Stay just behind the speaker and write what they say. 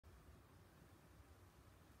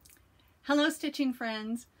Hello stitching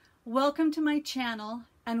friends, welcome to my channel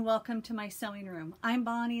and welcome to my sewing room. I'm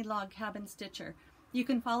Bonnie Log Cabin Stitcher. You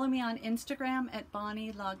can follow me on Instagram at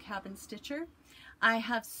Bonnie Log Cabin Stitcher. I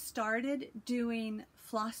have started doing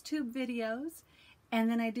floss tube videos, and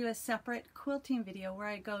then I do a separate quilting video where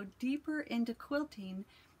I go deeper into quilting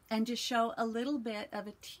and just show a little bit of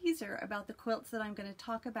a teaser about the quilts that I'm going to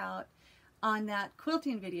talk about on that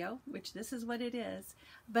quilting video, which this is what it is.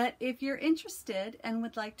 But if you're interested and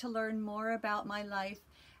would like to learn more about my life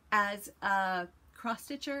as a cross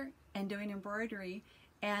stitcher and doing embroidery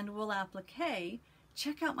and wool applique,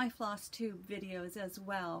 check out my floss tube videos as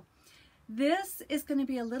well. This is going to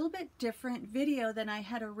be a little bit different video than I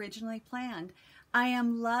had originally planned. I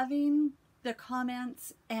am loving the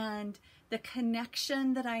comments and the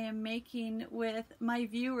connection that I am making with my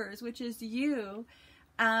viewers, which is you,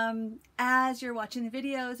 as you're watching the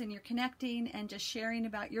videos and you're connecting and just sharing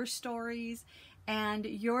about your stories and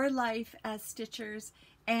your life as stitchers.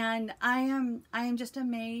 And I am just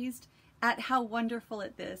amazed at how wonderful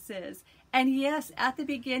this is. And yes, at the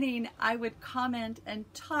beginning I would comment and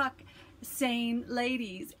talk saying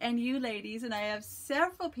ladies and you ladies, and I have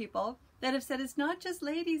several people that have said it's not just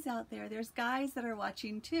ladies out there, there's guys that are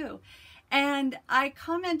watching too. And I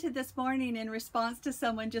commented this morning in response to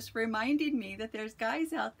someone just reminding me that there's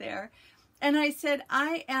guys out there. And I said,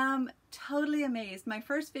 I am totally amazed. My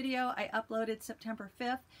first video I uploaded September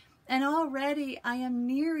 5th, and already I am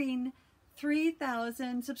nearing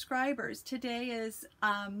 3,000 subscribers. Today is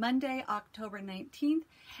Monday, October 19th,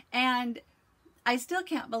 and I still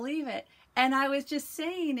can't believe it. And I was just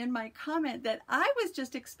saying in my comment that I was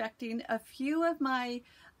just expecting a few of my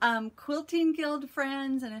quilting guild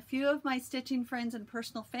friends and a few of my stitching friends and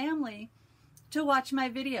personal family to watch my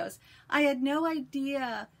videos. I had no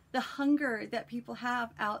idea the hunger that people have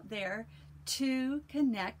out there to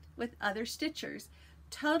connect with other stitchers.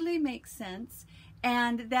 Totally makes sense,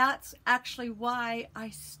 and that's actually why I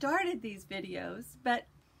started these videos, but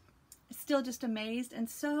still just amazed and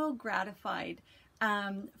so gratified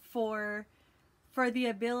for the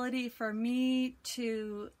ability for me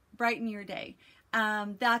to brighten your day.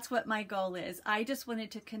 That's what my goal is. I just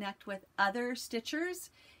wanted to connect with other stitchers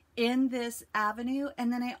in this avenue,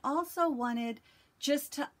 and then I also wanted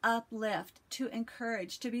just to uplift, to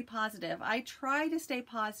encourage, to be positive. I try to stay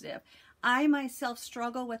positive. I myself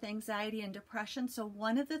struggle with anxiety and depression, so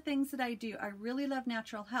one of the things that I do, I really love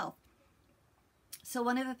natural health. So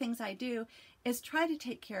one of the things I do is try to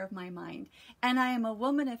take care of my mind. And I am a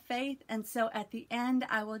woman of faith, and so at the end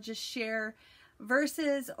I will just share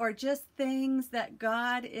verses or just things that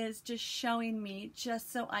God is just showing me,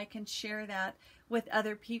 just so I can share that with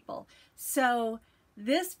other people. So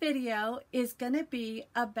this video is going to be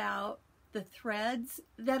about the threads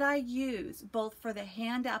that I use, both for the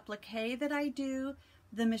hand applique that I do,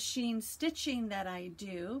 the machine stitching that I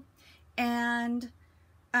do, and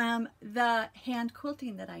the hand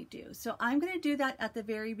quilting that I do. So I'm going to do that at the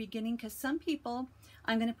very beginning, because some people,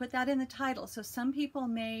 I'm going to put that in the title, so some people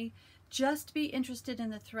may just be interested in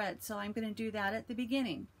the thread, so I'm going to do that at the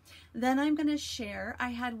beginning. Then I'm going to share, I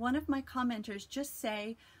had one of my commenters just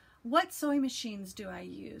say, what sewing machines do I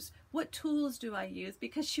use? What tools do I use?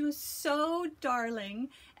 Because she was so darling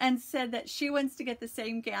and said that she wants to get the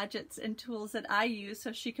same gadgets and tools that I use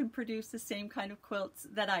so she can produce the same kind of quilts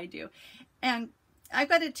that I do. And I've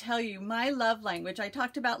got to tell you, my love language, I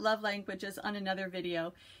talked about love languages on another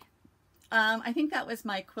video. I think that was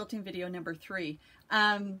my quilting video number 3.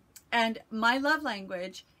 And my love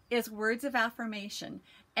language is words of affirmation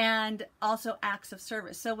and also acts of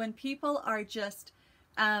service. So when people are just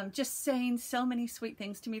saying so many sweet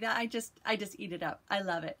things to me, that I just eat it up. I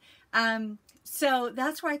love it. So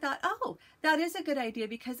that's where I thought, oh, that is a good idea,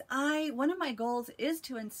 because one of my goals is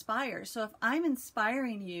to inspire. So if I'm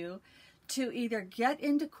inspiring you to either get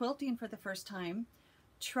into quilting for the first time,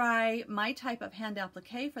 try my type of hand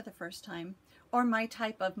applique for the first time, or my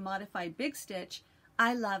type of modified big stitch,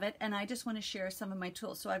 I love it, and I just want to share some of my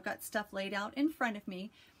tools. So I've got stuff laid out in front of me.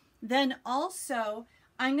 Then also,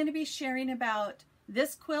 I'm going to be sharing about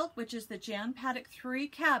this quilt, which is the Jan Patek 3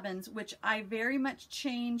 cabins, which I very much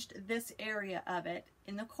changed this area of it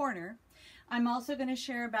in the corner. I'm also going to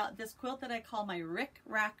share about this quilt that I call my Rick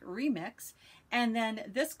Rack Remix, and then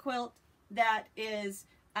this quilt that is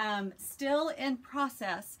still in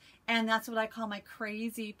process, and that's what I call my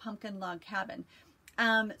Crazy Pumpkin Log Cabin.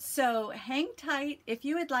 So hang tight if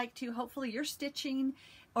you would like to. Hopefully you're stitching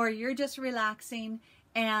or you're just relaxing,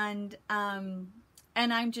 and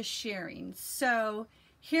I'm just sharing. So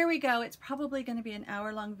here we go. It's probably going to be an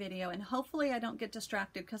hour-long video, and hopefully I don't get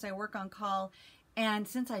distracted because I work on call And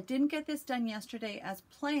since I didn't get this done yesterday as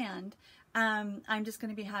planned, I'm just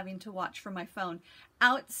going to be having to watch from my phone.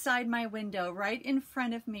 Outside my window, right in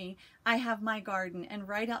front of me, I have my garden, and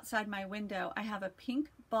right outside my window, I have a pink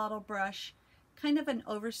bottle brush, kind of an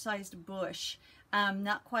oversized bush,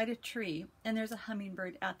 not quite a tree, and there's a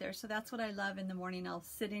hummingbird out there. So that's what I love in the morning. I'll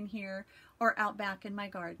sit in here or out back in my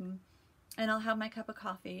garden, and I'll have my cup of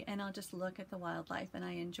coffee, and I'll just look at the wildlife, and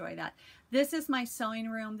I enjoy that. This is my sewing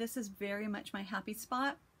room. This is very much my happy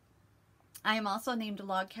spot. I am also named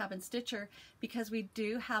Log Cabin Stitcher because we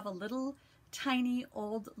do have a little tiny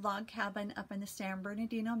old log cabin up in the San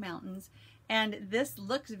Bernardino Mountains, and this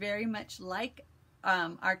looks very much like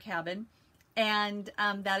our cabin, and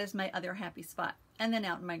that is my other happy spot, and then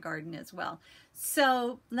out in my garden as well.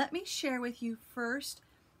 So let me share with you first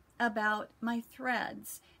about my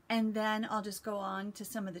threads, and then I'll just go on to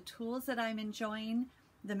some of the tools that I'm enjoying,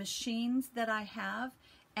 the machines that I have,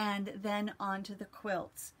 and then on to the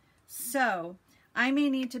quilts. So I may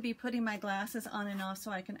need to be putting my glasses on and off so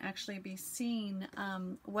I can actually be seeing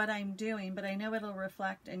what I'm doing, but I know it'll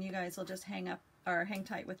reflect, and you guys will just hang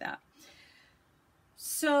tight with that.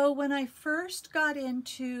 So when I first got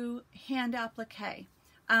into hand applique,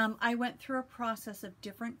 I went through a process of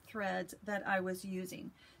different threads that I was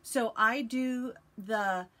using. So I do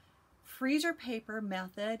the freezer paper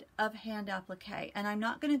method of hand applique, and I'm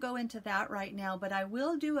not going to go into that right now, but I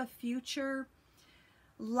will do a future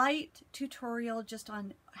light tutorial just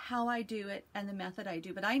on how I do it and the method I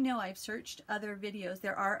do. But I know I've searched other videos.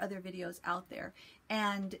 There are other videos out there,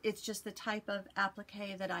 and it's just the type of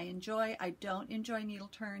applique that I enjoy. I don't enjoy needle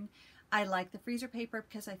turn. I like the freezer paper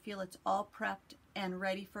because I feel it's all prepped and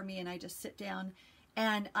ready for me, and I just sit down,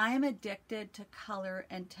 and I am addicted to color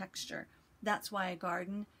and texture. That's why I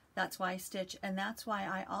garden, that's why I stitch, and that's why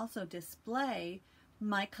I also display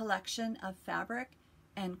my collection of fabric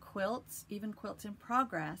and quilts, even quilts in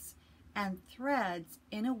progress, and threads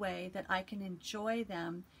in a way that I can enjoy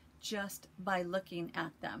them just by looking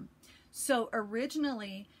at them. So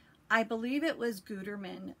originally, I believe it was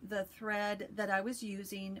Gutermann, the thread that I was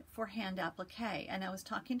using for hand applique, and I was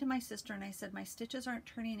talking to my sister, and I said my stitches aren't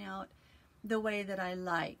turning out the way that I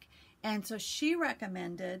like, and so she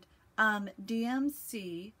recommended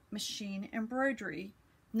DMC machine embroidery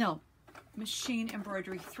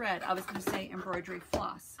thread. I was going to say embroidery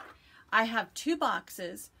floss. I have 2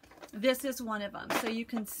 boxes. This is one of them. So you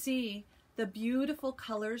can see the beautiful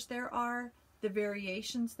colors there are, the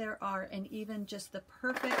variations there are, and even just the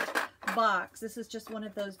perfect box. This is just one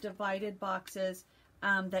of those divided boxes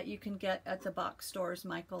that you can get at the box stores,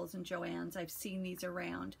 Michael's and Joann's. I've seen these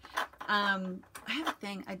around. I have a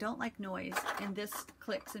thing, I don't like noise, and this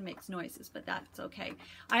clicks and makes noises, but that's okay.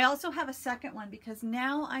 I also have a second one because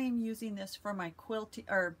now I am using this for my quilting,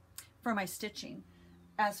 or for my stitching,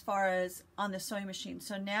 as far as on the sewing machine.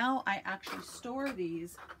 So now I actually store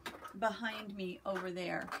these behind me over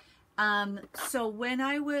there. So when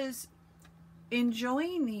I was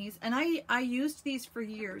enjoying these, and I used these for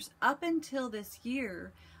years, up until this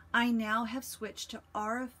year, I now have switched to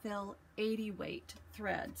Aurifil 80 weight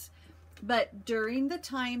threads. But during the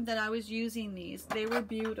time that I was using these, they were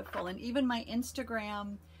beautiful. And even my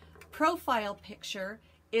Instagram profile picture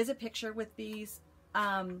is a picture with these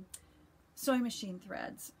sewing machine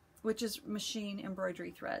threads, which is machine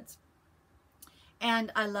embroidery threads.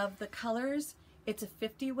 And I love the colors. It's a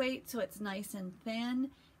 50 weight, so it's nice and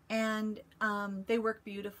thin, and they work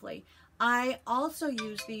beautifully. I also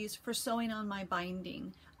use these for sewing on my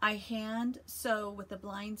binding. I hand sew with the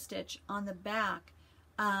blind stitch on the back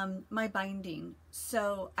my binding.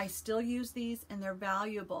 So I still use these, and they're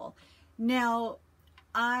valuable. Now,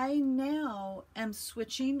 I now am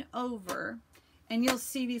switching over, and you'll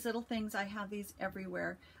see these little things. I have these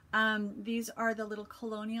everywhere. These are the little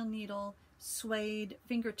colonial needle suede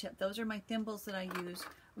fingertip. Those are my thimbles that I use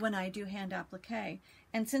when I do hand applique.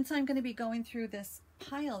 And since I'm going to be going through this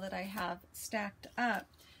pile that I have stacked up,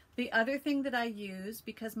 the other thing that I use,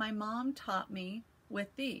 because my mom taught me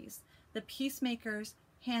with these, the Peacemaker's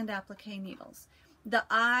hand applique needles. The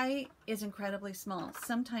eye is incredibly small.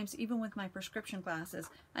 Sometimes even with my prescription glasses,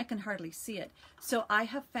 I can hardly see it. So I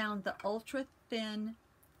have found the ultra thin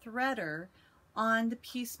threader on the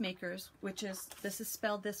Peacemakers, which is, this is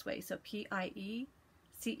spelled this way, so P-I-E-C-E-M-A-K-E-R-S.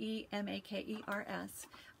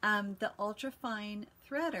 The ultra fine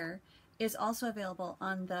threader is also available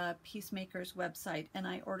on the Peacemakers website, and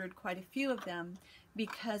I ordered quite a few of them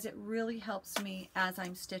because it really helps me as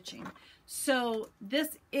I'm stitching. So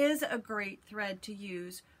this is a great thread to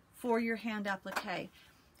use for your hand applique.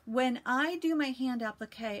 When I do my hand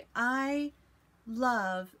applique, I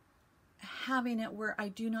love having it where I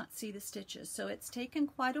do not see the stitches. So it's taken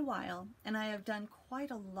quite a while, and I have done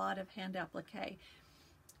quite a lot of hand applique.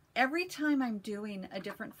 Every time I'm doing a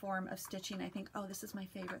different form of stitching, I think, oh, this is my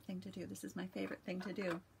favorite thing to do. This is my favorite thing to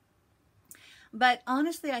do. But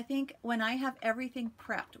honestly, I think when I have everything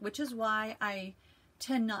prepped, which is why I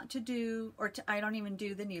tend not to do, I don't even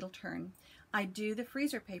do the needle turn. I do the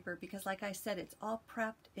freezer paper because, like I said, it's all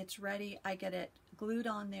prepped, it's ready, I get it glued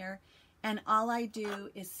on there, and all I do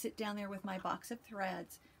is sit down there with my box of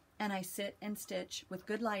threads, and I sit and stitch with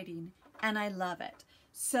good lighting, and I love it.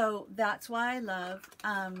 So that's why I love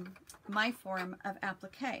my form of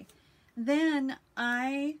applique. Then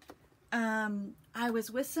I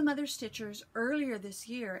was with some other stitchers earlier this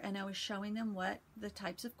year, and I was showing them what the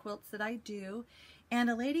types of quilts that I do, and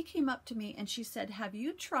a lady came up to me and she said, have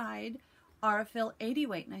you tried Aurifil 80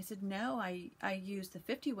 weight? And I said, no, I use the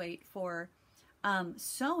 50 weight for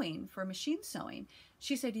sewing, for machine sewing.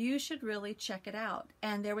 She said, you should really check it out.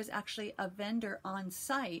 And there was actually a vendor on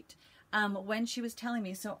site when she was telling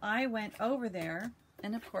me. So I went over there,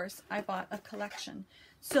 and of course I bought a collection.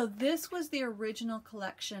 So this was the original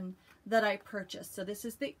collection that I purchased. So this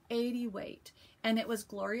is the 80 weight, and it was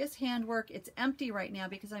glorious handwork. It's empty right now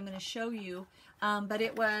because I'm going to show you, but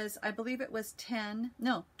it was, I believe it was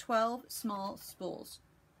 12 small spools.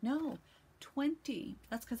 No, 20.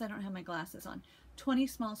 That's because I don't have my glasses on. 20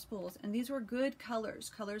 small spools, and these were good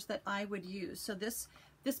colors that I would use. So this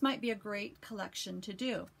might be a great collection to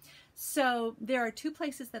do. So there are two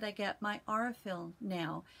places that I get my Aurifil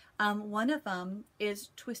now. One of them is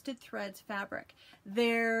TwistedThreadsFabric.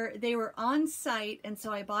 They were on site, and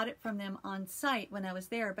so I bought it from them on site when I was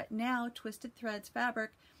there. But now TwistedThreadsFabric,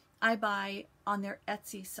 I buy on their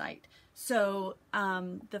Etsy site. So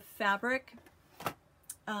the fabric,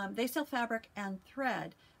 they sell fabric and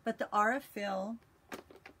thread, but the Aurifil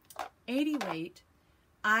 80 weight,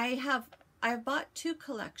 I've bought two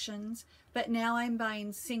collections, but now I'm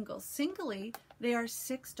buying singles. Singly, they are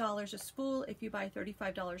 $6 a spool. If you buy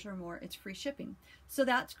 $35 or more, it's free shipping. So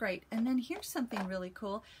that's great. And then here's something really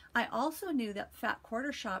cool. I also knew that Fat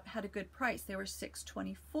Quarter Shop had a good price. They were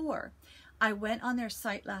 $6.24. I went on their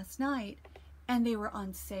site last night, and they were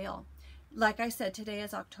on sale. Like I said, today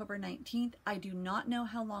is October 19th. I do not know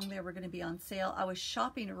how long they were going to be on sale. I was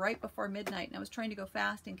shopping right before midnight, and I was trying to go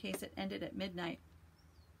fast in case it ended at midnight.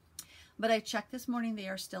 But I checked this morning, they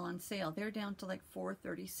are still on sale. They're down to like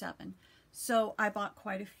 $4.37. So I bought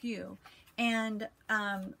quite a few. And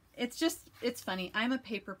it's funny. I'm a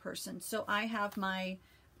paper person. So I have my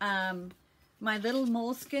my little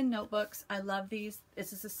moleskin notebooks. I love these.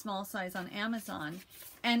 This is a small size on Amazon.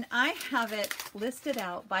 And I have it listed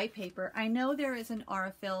out by paper. I know there is an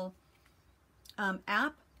Aurifil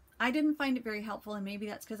app. I didn't find it very helpful, and maybe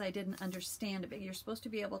that's because I didn't understand it, but you're supposed to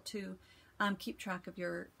be able to keep track of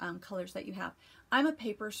your colors that you have. I'm a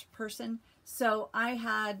paper person, so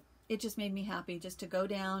it just made me happy just to go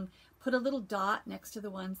down, put a little dot next to the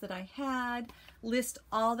ones that I had, list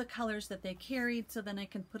all the colors that they carried, so then I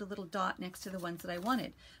can put a little dot next to the ones that I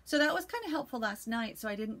wanted. So that was kind of helpful last night, so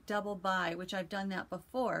I didn't double buy, which I've done that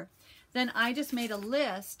before. Then I just made a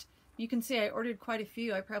list. You can see I ordered quite a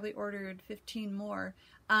few. I probably ordered 15 more.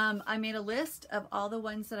 I made a list of all the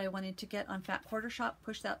ones that I wanted to get on Fat Quarter Shop,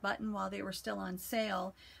 push that button while they were still on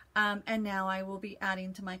sale, and now I will be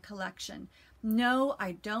adding to my collection. No,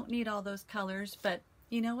 I don't need all those colors, but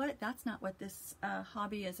you know what? That's not what this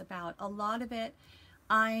hobby is about. A lot of it,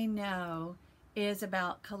 I know, is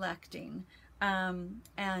about collecting,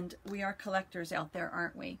 and we are collectors out there,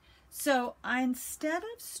 aren't we? So instead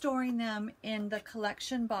of storing them in the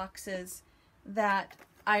collection boxes that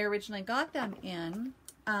I originally got them in,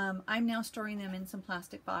 I'm now storing them in some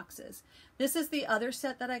plastic boxes. This is the other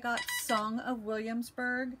set that I got, Song of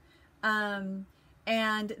Williamsburg. And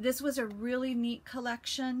this was a really neat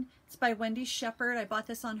collection. It's by Wendy Shepherd. I bought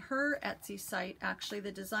this on her Etsy site, actually,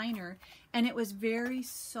 the designer. And it was very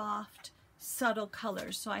soft, subtle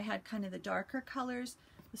colors. So I had kind of the darker colors,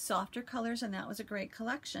 the softer colors, and that was a great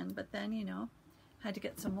collection. But then, you know, had to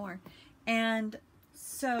get some more. And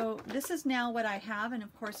so this is now what I have. And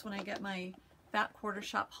of course, when I get my Fat Quarter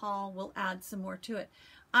Shop haul, we'll add some more to it.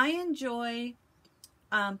 I enjoy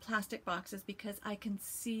plastic boxes because I can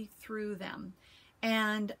see through them.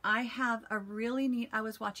 And I have a really neat, I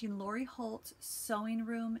was watching Lori Holt's sewing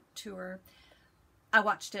room tour. I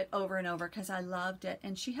watched it over and over because I loved it.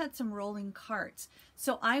 And she had some rolling carts.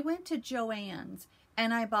 So I went to Joann's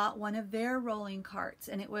and I bought one of their rolling carts.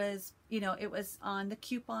 And it was, you know, it was on the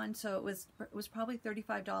coupon, so it was probably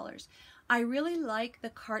 $35. I really like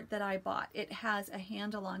the cart that I bought. It has a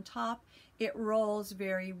handle on top. It rolls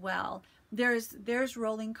very well. There's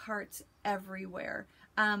rolling carts everywhere.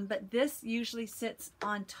 But this usually sits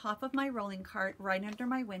on top of my rolling cart right under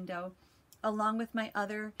my window, along with my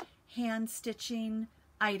other hand stitching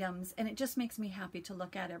items, and it just makes me happy to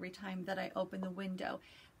look at every time that I open the window.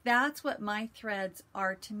 That's what my threads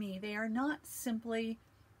are to me. They are not simply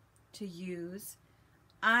to use.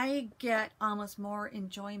 I get almost more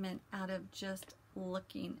enjoyment out of just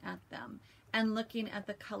looking at them and looking at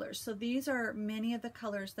the colors. So these are many of the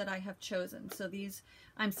colors that I have chosen. So these,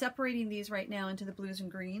 I'm separating these right now into the blues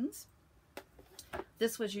and greens.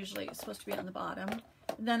 This was usually supposed to be on the bottom.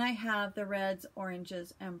 Then I have the reds,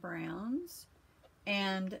 oranges, and browns,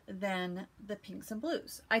 and then the pinks and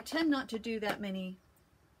blues. I tend not to do that many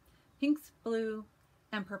pinks, blue,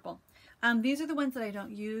 and purple. These are the ones that I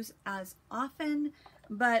don't use as often,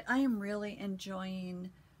 but I am really enjoying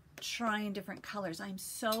trying different colors. I'm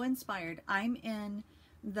so inspired. I'm in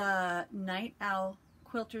the Night Owl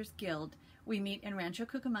Quilters Guild. We meet in Rancho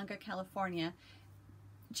Cucamonga, California.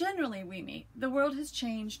 Generally we meet. The world has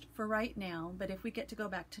changed for right now, but if we get to go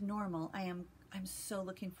back to normal, I'm so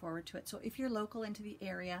looking forward to it. So if you're local into the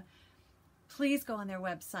area, please go on their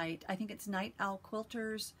website. I think it's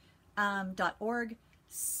nightowlquilters.org.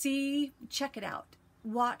 Check it out.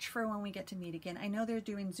 Watch for when we get to meet again. I know they're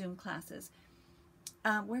doing Zoom classes.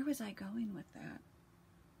 Where was I going with that?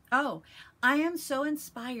 Oh, I am so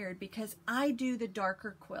inspired because I do the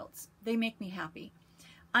darker quilts. They make me happy.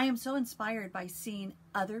 I am so inspired by seeing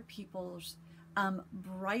other people's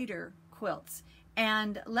brighter quilts.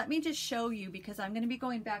 And let me just show you, because I'm going to be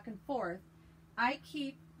going back and forth. I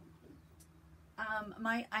keep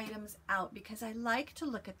my items out because I like to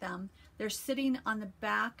look at them. They're sitting on the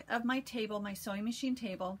back of my table, my sewing machine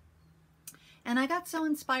table. And I got so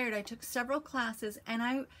inspired. I took several classes, and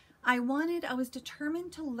I was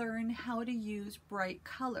determined to learn how to use bright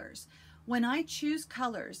colors. When I choose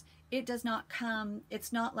colors, it does not come,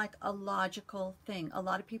 it's not like a logical thing. A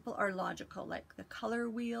lot of people are logical, like the color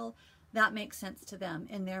wheel, that makes sense to them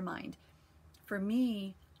in their mind. For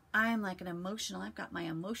me, I'm like an emotional, I've got my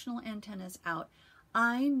emotional antennas out.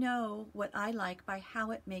 I know what I like by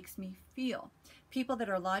how it makes me feel. People that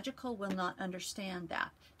are logical will not understand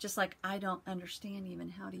that. Just like I don't understand even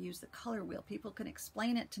how to use the color wheel. People can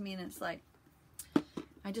explain it to me and it's like,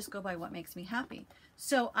 I just go by what makes me happy.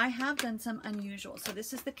 So I have done some unusual. So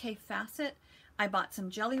this is the K Facet. I bought some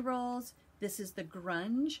jelly rolls. This is the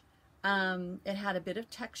Grunge. It had a bit of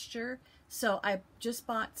texture. So I just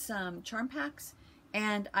bought some charm packs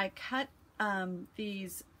and I cut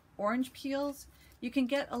these orange peels. You can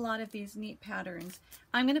get a lot of these neat patterns.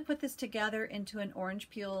 I'm going to put this together into an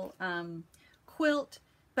orange peel quilt,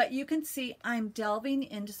 but you can see I'm delving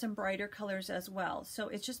into some brighter colors as well. So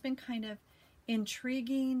it's just been kind of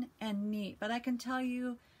intriguing and neat, but I can tell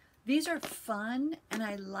you these are fun and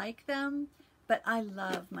I like them, but I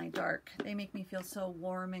love my dark. They make me feel so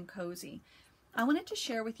warm and cozy. I wanted to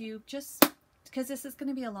share with you, just because this is going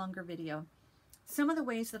to be a longer video, some of the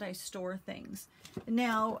ways that I store things.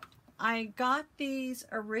 Now, I got these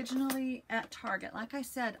originally at Target. Like I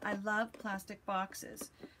said, I love plastic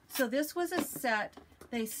boxes. So this was a set.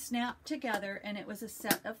 They snapped together and it was a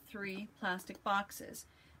set of 3 plastic boxes.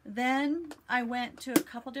 Then I went to a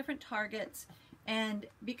couple different Targets, and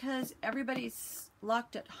because everybody's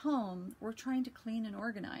locked at home, we're trying to clean and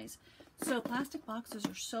organize. So plastic boxes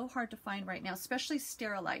are so hard to find right now, especially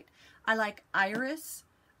Sterilite. I like Iris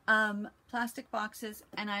plastic boxes,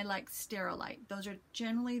 and I like Sterilite. Those are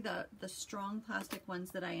generally the strong plastic ones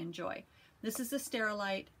that I enjoy. This is the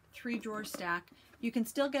Sterilite 3-drawer stack. You can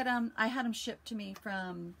still get them. I had them shipped to me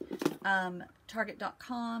from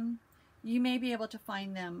Target.com. You may be able to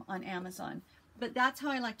find them on Amazon. But that's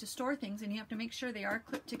how I like to store things, and you have to make sure they are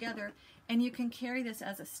clipped together, and you can carry this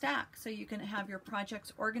as a stack so you can have your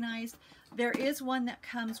projects organized. There is one that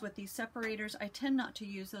comes with these separators. I tend not to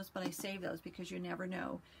use those, but I save those because you never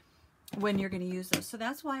know when you're going to use those. So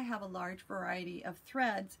that's why I have a large variety of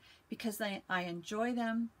threads, because I enjoy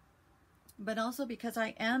them, but also because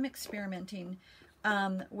I am experimenting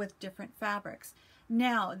with different fabrics.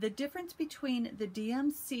 Now, the difference between the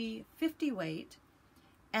DMC 50 weight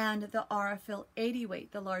and the Aurifil 80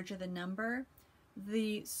 weight, the larger the number,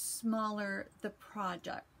 the smaller the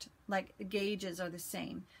project. Like, gauges are the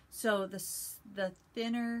same. So the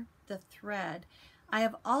thinner the thread. I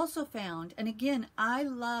have also found, and again, I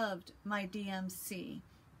loved my DMC,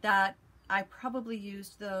 that I probably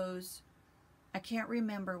used those, I can't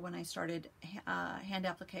remember when I started hand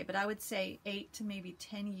applique, but I would say 8 to maybe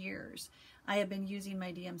 10 years I have been using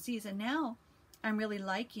my DMCs, and now I'm really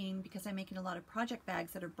liking, because I'm making a lot of project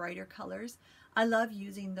bags that are brighter colors, I love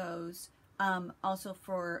using those also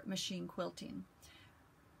for machine quilting,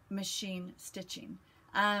 machine stitching.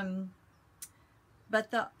 but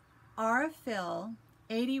the Aurifil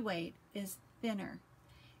 80 weight is thinner,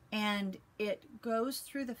 and it goes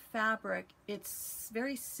through the fabric. It's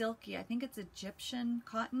very silky. I think it's Egyptian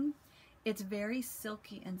cotton. It's very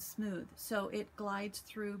silky and smooth, so it glides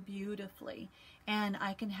through beautifully, and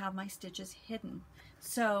I can have my stitches hidden.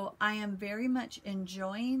 So I am very much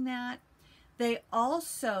enjoying that. They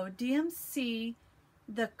also, DMC,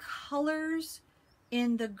 the colors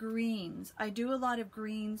in the greens, I do a lot of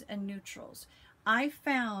greens and neutrals. I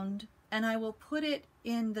found, and I will put it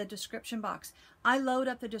in the description box, I load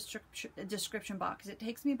up the description box. It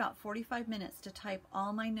takes me about 45 minutes to type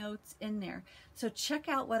all my notes in there. So check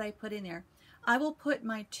out what I put in there. I will put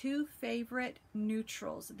my 2 favorite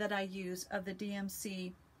neutrals that I use of the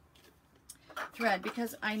DMC thread,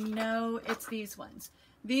 because I know it's these ones.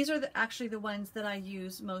 These are actually the ones that I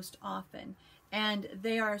use most often. And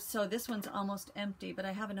they are, so this one's almost empty, but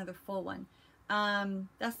I have another full one.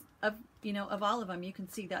 That's of, you know, of all of them, you can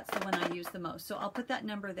see that's the one I use the most. So I'll put that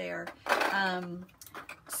number there.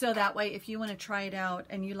 So that way, if you want to try it out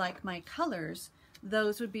and you like my colors,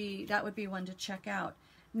 that would be one to check out.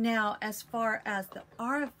 Now, as far as the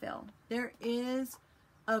Aurifil, there is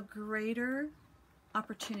a greater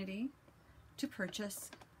opportunity to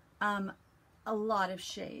purchase a lot of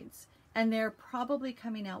shades. And they're probably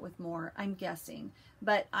coming out with more, I'm guessing.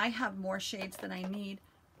 But I have more shades than I need.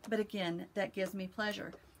 But again, that gives me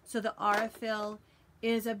pleasure. So the Aurifil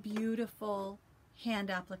is a beautiful hand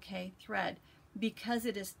applique thread. Because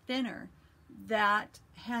it is thinner, that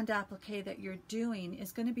hand applique that you're doing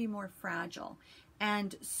is going to be more fragile.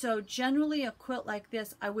 And so generally a quilt like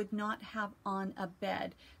this, I would not have on a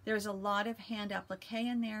bed. There's a lot of hand applique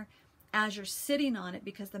in there. As you're sitting on it,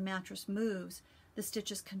 because the mattress moves, the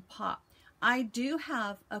stitches can pop. I do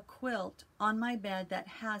have a quilt on my bed that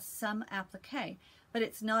has some applique, but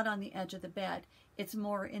it's not on the edge of the bed. It's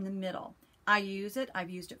more in the middle. I use it. I've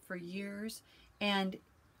used it for years, and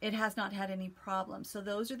it has not had any problems. So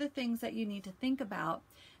those are the things that you need to think about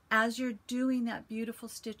as you're doing that beautiful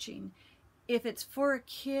stitching. If it's for a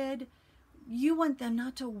kid, you want them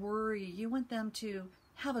not to worry. You want them to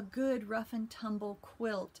have a good rough and tumble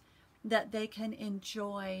quilt that they can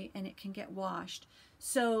enjoy, and it can get washed.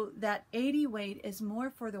 So that 80 weight is more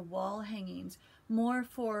for the wall hangings, more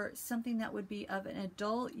for something that would be of an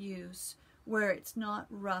adult use where it's not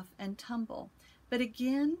rough and tumble. But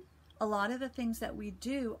again, a lot of the things that we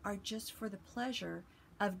do are just for the pleasure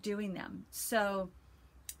of doing them. So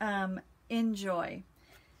enjoy.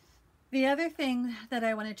 The other thing that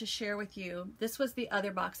I wanted to share with you, this was the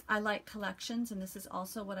other box. I like collections, and this is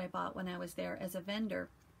also what I bought when I was there as a vendor.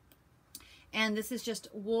 And this is just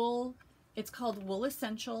wool. It's called Wool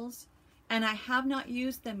Essentials, and I have not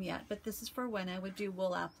used them yet, but this is for when I would do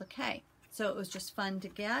wool applique. So it was just fun to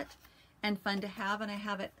get and fun to have, and I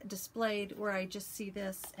have it displayed where I just see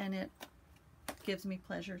this and it gives me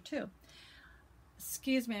pleasure too.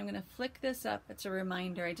 Excuse me, I'm going to flick this up. It's a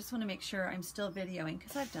reminder. I just want to make sure I'm still videoing,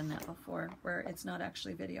 because I've done that before where it's not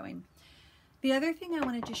actually videoing. The other thing I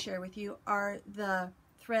wanted to share with you are the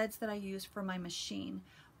threads that I use for my machine.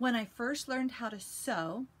 When I first learned how to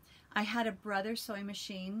sew, I had a brother sewing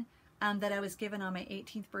machine that I was given on my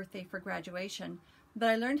 18th birthday for graduation. But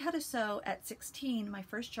I learned how to sew at 16. My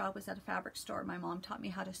first job was at a fabric store. My mom taught me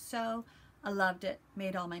how to sew. I loved it.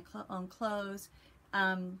 Made all my own clothes.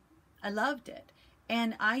 I loved it.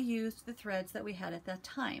 And I used the threads that we had at that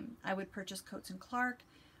time. I would purchase Coats and Clark.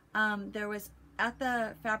 There was, at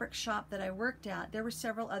the fabric shop that I worked at, there were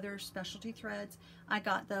several other specialty threads. I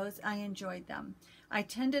got those. I enjoyed them. I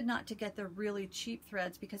tended not to get the really cheap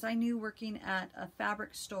threads because I knew working at a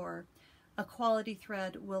fabric store, a quality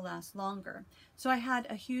thread will last longer. So I had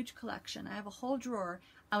a huge collection. I have a whole drawer.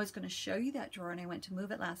 I was going to show you that drawer, and I went to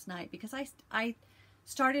move it last night because I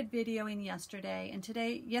started videoing yesterday, and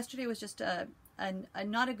yesterday was just a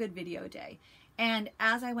not a good video day. And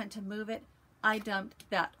as I went to move it, I dumped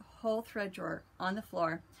that whole thread drawer on the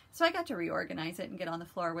floor. So I got to reorganize it and get on the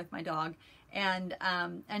floor with my dog and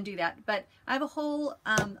do that. But I have a whole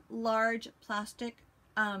large plastic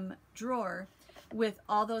drawer with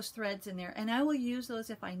all those threads in there, and I will use those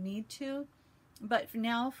if I need to. But for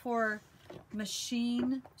now, for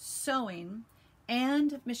machine sewing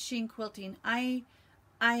and machine quilting, I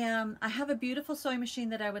have a beautiful sewing machine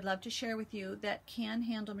that I would love to share with you that can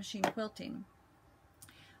handle machine quilting.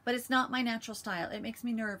 But it's not my natural style. It makes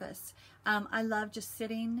me nervous. I love just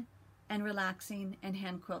sitting and relaxing and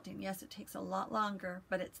hand quilting. Yes, it takes a lot longer,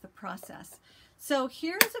 but it's the process. So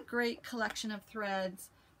here's a great collection of threads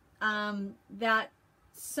that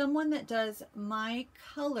someone that does my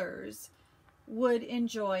colors would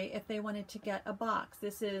enjoy if they wanted to get a box.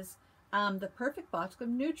 This is the Perfect Box of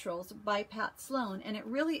Neutrals by Pat Slone, and it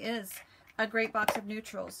really is a great box of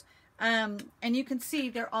neutrals. And you can see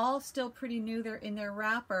they're all still pretty new. They're in their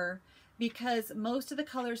wrapper because most of the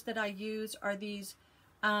colors that I use are these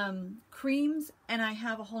creams, and I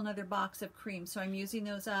have a whole nother box of creams, so I'm using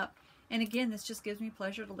those up. And again, this just gives me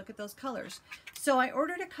pleasure to look at those colors. So I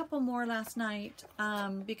ordered a couple more last night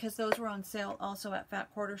because those were on sale also at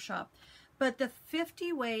Fat Quarter Shop. But the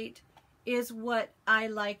 50 weight is what I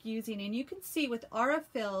like using. And you can see with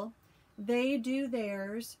Aurifil, they do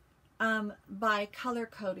theirs by color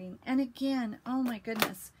coding. And again, oh my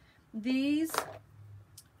goodness, these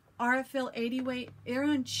Aurifil 80 weight, they're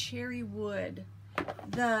on cherry wood.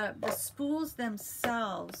 The spools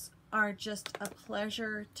themselves are just a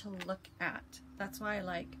pleasure to look at. That's why I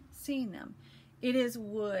like seeing them. It is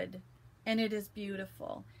wood and it is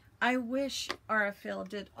beautiful. I wish Aurifil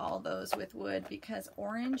did all those with wood because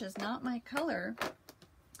orange is not my color.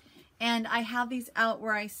 And I have these out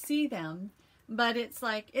where I see them, but it's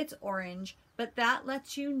like, it's orange, but that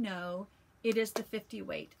lets you know it is the 50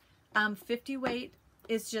 weight. 50 weight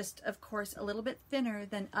is just, of course, a little bit thinner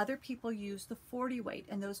than other people use the 40 weight,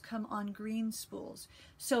 and those come on green spools.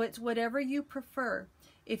 So it's whatever you prefer.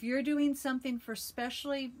 If you're doing something for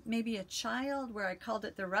especially maybe a child, where I called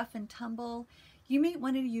it the rough and tumble, you may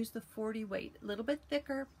want to use the 40 weight, a little bit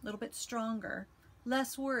thicker, a little bit stronger,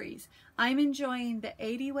 less worries. I'm enjoying the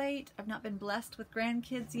 80 weight. I've not been blessed with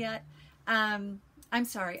grandkids yet. I'm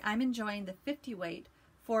enjoying the 50 weight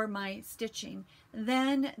for my stitching.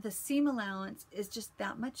 Then the seam allowance is just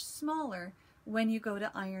that much smaller when you go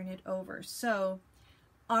to iron it over. So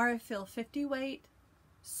Aurifil 50 weight,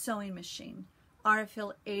 sewing machine.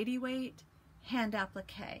 Aurifil 80 weight, hand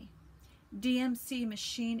applique. DMC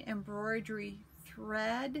machine embroidery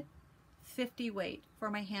thread, 50 weight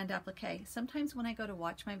for my hand applique. Sometimes when I go to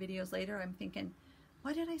watch my videos later, I'm thinking,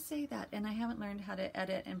 why did I say that? And I haven't learned how to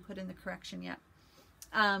edit and put in the correction yet.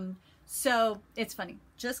 So it's funny,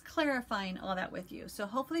 just clarifying all that with you. So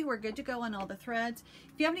hopefully we're good to go on all the threads.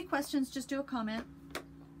 If you have any questions, just do a comment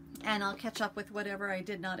and I'll catch up with whatever I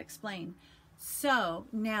did not explain. So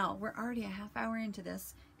now we're already a half hour into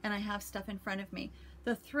this and I have stuff in front of me.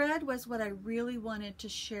 The thread was what I really wanted to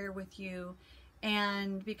share with you,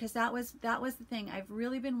 and because that was the thing. I've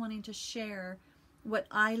really been wanting to share what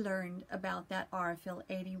I learned about that Aurifil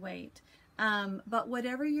 80 weight. But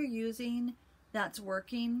whatever you're using that's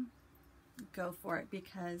working, go for it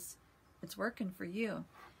because it's working for you.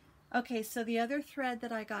 Okay, so the other thread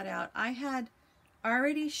that I got out, I had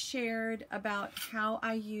already shared about how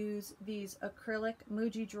I use these acrylic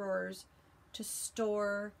Muji drawers to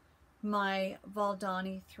store my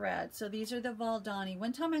Valdani thread. So these are the Valdani.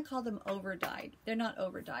 One time I called them over-dyed. They're not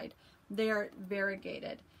over-dyed. They are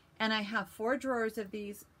variegated. And I have 4 drawers of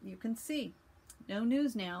these. You can see. No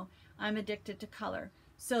news now. I'm addicted to color.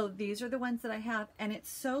 So these are the ones that I have. And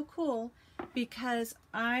it's so cool because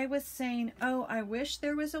I was saying, oh, I wish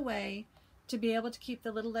there was a way to be able to keep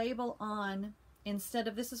the little label on instead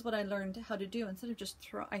of, this is what I learned how to do, instead of just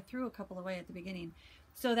I threw a couple away at the beginning.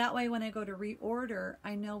 So that way when I go to reorder,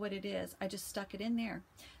 I know what it is. I just stuck it in there.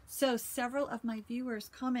 So several of my viewers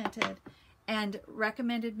commented and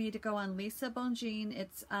recommended me to go on Lisa Bongine.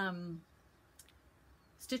 It's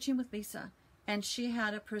Stitching with Lisa. And she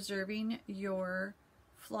had a preserving your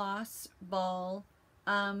floss ball.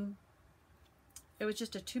 It was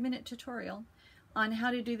just a 2-minute tutorial on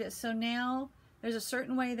how to do this. So now there's a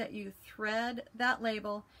certain way that you thread that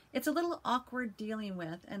label. It's a little awkward dealing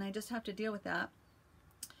with, and I just have to deal with that.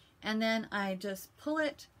 And then I just pull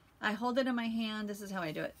it, I hold it in my hand, this is how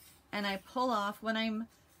I do it, and I pull off when I'm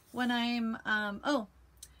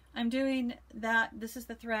doing that. This is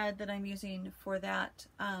the thread that I'm using for that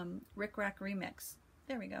Rick Rack remix.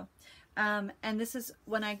 There we go. And this is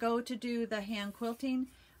when I go to do the hand quilting,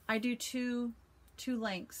 I do two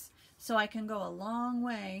lengths, so I can go a long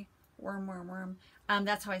way. Worm.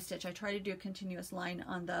 That's how I stitch. I try to do a continuous line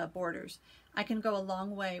on the borders. I can go a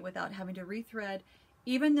long way without having to rethread.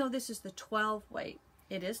 Even though this is the 12 weight,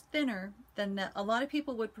 it is thinner than that. A lot of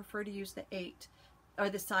people would prefer to use the 8 or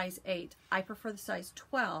the size 8. I prefer the size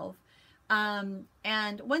 12. And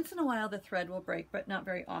once in a while the thread will break, but not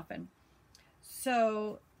very often.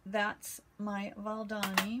 So that's my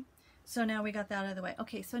Valdani. So now we got that out of the way.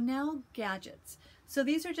 Okay, so now gadgets. So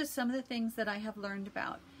these are just some of the things that I have learned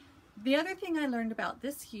about. The other thing I learned about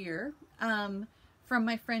this year from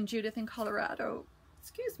my friend Judith in Colorado,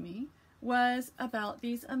 was about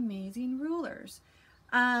these amazing rulers.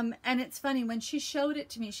 And it's funny, when she showed it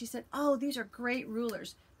to me, she said, oh, these are great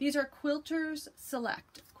rulers. These are Quilters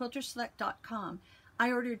Select, quilterselect.com.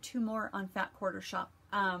 I ordered 2 more on Fat Quarter Shop.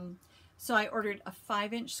 So I ordered a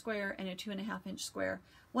 5-inch square and a 2.5-inch square.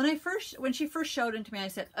 When she first showed them to me, I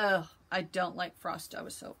said, oh, I don't like frosted. I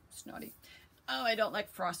was so snotty. Oh, I don't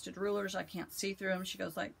like frosted rulers. I can't see through them. She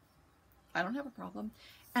goes like, I don't have a problem.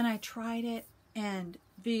 And I tried it, and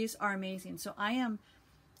these are amazing. So I am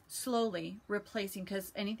slowly replacing,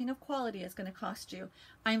 because anything of quality is going to cost you.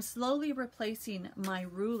 I'm slowly replacing my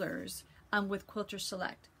rulers with Quilters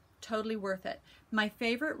Select. Totally worth it. My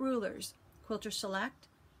favorite rulers, Quilters Select,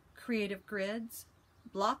 Creative Grids,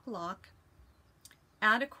 Bloc-Loc,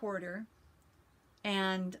 Add a Quarter,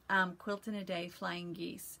 and Quilt in a Day Flying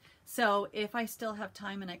Geese. So if I still have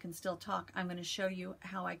time and I can still talk, I'm going to show you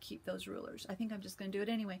how I keep those rulers. I think I'm just going to do it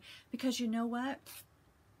anyway, because you know what?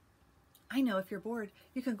 I know if you're bored,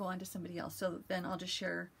 you can go on to somebody else. So then I'll just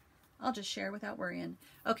share without worrying.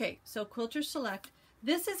 Okay, so Quilters Select.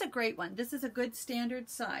 This is a great one. This is a good standard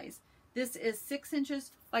size. This is 6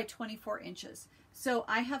 inches by 24 inches. So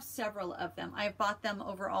I have several of them. I've bought them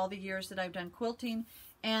over all the years that I've done quilting,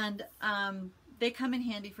 and they come in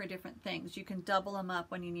handy for different things. You can double them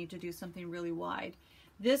up when you need to do something really wide.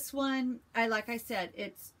 This one, like I said,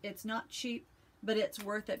 it's not cheap, but it's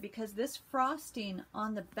worth it, because this frosting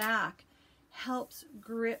on the back helps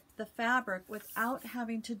grip the fabric without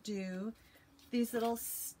having to do these little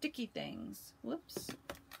sticky things. Whoops,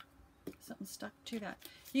 something stuck to that.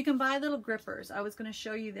 You can buy little grippers. I was going to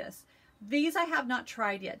show you this. These I have not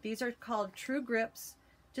tried yet. These are called True Grips.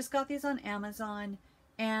 Just got these on Amazon,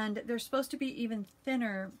 and they're supposed to be even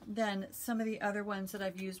thinner than some of the other ones that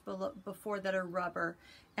I've used before that are rubber,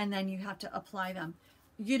 and then you have to apply them.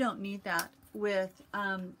 You don't need that with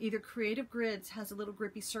either Creative Grids has a little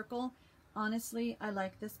grippy circle. Honestly, I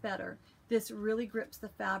like this better. This really grips the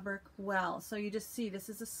fabric well. So you just see this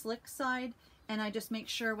is a slick side, and I just make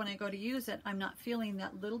sure when I go to use it, I'm not feeling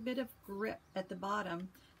that little bit of grip at the bottom.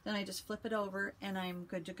 Then I just flip it over and I'm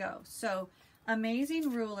good to go. So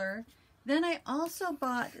amazing ruler. Then I also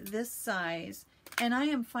bought this size, and I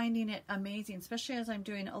am finding it amazing, especially as I'm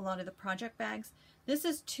doing a lot of the project bags. This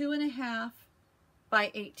is 2.5 by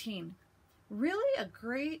 18. Really a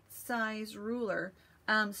great size ruler.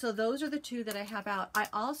 So those are the two that I have out. I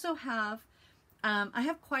also have, I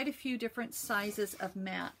have quite a few different sizes of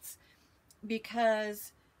mats,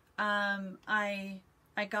 because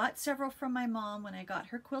I got several from my mom when I got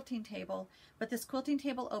her quilting table, but this quilting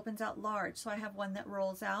table opens out large. So I have one that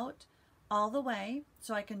rolls out all the way,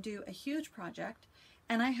 so I can do a huge project.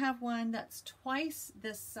 And I have one that's twice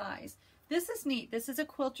this size. This is neat. This is a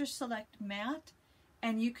Quilters Select mat,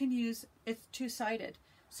 and you can use, it's two-sided.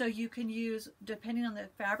 So you can use, depending on the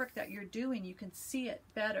fabric that you're doing, you can see it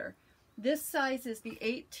better. This size is the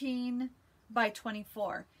 18 by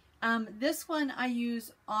 24. This one I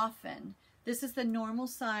use often. This is the normal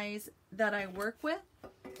size that I work with.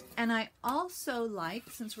 And I also like,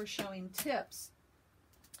 since we're showing tips,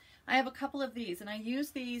 I have a couple of these, and I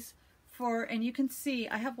use these for, and you can see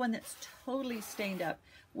I have one that's totally stained up.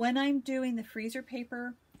 When I'm doing the freezer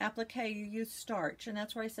paper applique, you use starch, and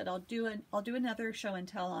that's where I said I'll do another show and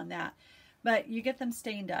tell on that. But you get them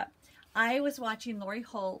stained up. I was watching Lori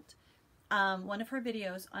Holt, one of her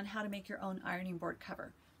videos on how to make your own ironing board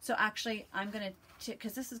cover. So actually, I'm going to,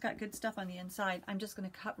 because this has got good stuff on the inside, I'm just going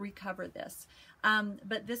to recover this.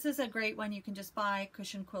 But this is a great one. You can just buy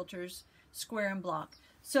Cushion Quilters Square and Block.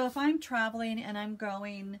 So if I'm traveling and I'm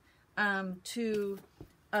going to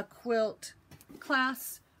a quilt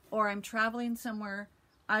class, or I'm traveling somewhere,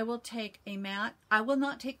 I will take a mat. I will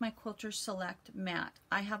not take my Quilters Select mat.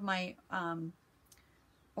 I have my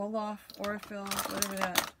Aurifil, whatever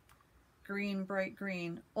that green, bright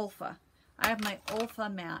green, Olfa. I have my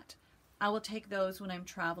Olfa mat. I will take those when I'm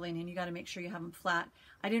traveling, and you got to make sure you have them flat.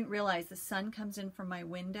 I didn't realize the sun comes in from my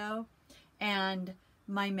window, and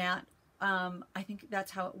my mat, I think that's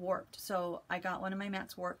how it warped. So I got one of my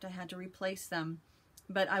mats warped. I had to replace them,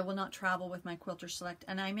 but I will not travel with my Quilters Select,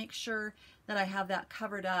 and I make sure that I have that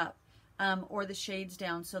covered up or the shades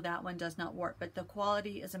down so that one does not warp. But the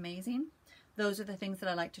quality is amazing. Those are the things that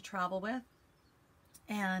I like to travel with.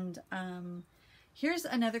 And here's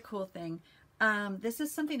another cool thing. This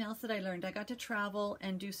is something else that I learned. I got to travel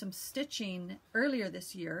and do some stitching earlier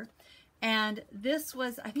this year. And this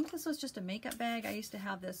was, I think this was just a makeup bag. I used to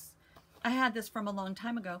have this, I had this from a long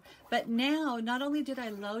time ago. But now, not only did I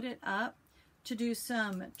load it up to do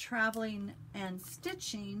some traveling and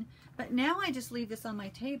stitching, but now I just leave this on my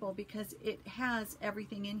table because it has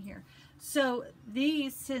everything in here. So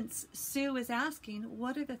these, since Sue is asking,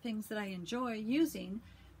 what are the things that I enjoy using?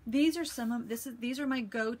 These are some of these are my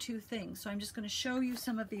go-to things. So I'm just going to show you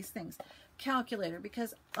some of these things. Calculator,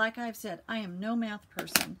 because like I've said, I am no math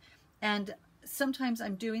person, and sometimes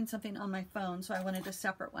I'm doing something on my phone, so I wanted a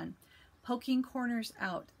separate one. poking corners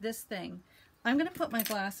out. This thing. I'm going to put my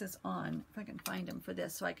glasses on, if I can find them for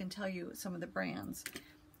this, so I can tell you some of the brands.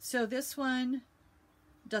 So this one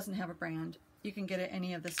doesn't have a brand. You can get it at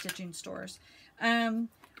any of the stitching stores.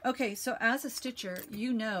 Okay, so as a stitcher,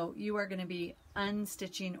 you know you are going to be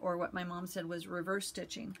unstitching, or what my mom said was reverse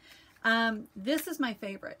stitching. This is my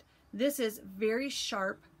favorite. This is very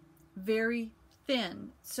sharp, very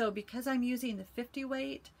thin. So because I'm using the 50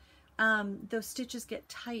 weight, those stitches get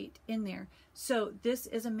tight in there. So this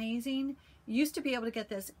is amazing. Used to be able to get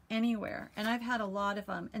this anywhere, and I've had a lot of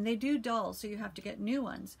them, and they do dull, so you have to get new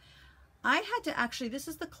ones. I had to actually, this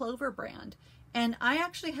is the Clover brand, and I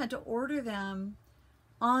actually had to order them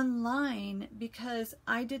online because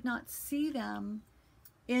I did not see them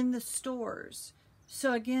in the stores.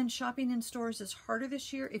 So again, shopping in stores is harder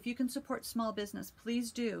this year. If you can support small business,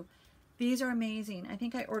 please do. These are amazing. I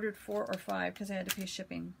think I ordered 4 or 5 because I had to pay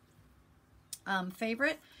shipping.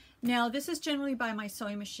 Favorite. Now this is generally by my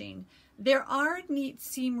sewing machine. There are neat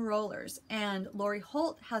seam rollers, and Lori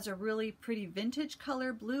Holt has a really pretty vintage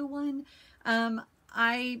color blue one.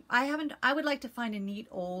 I would like to find a neat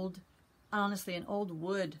old, honestly, an old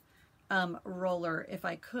wood roller if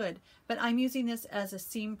I could, but I'm using this as a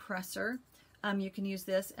seam presser. You can use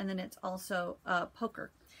this, and then it's also a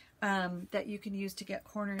poker that you can use to get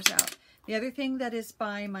corners out. The other thing that is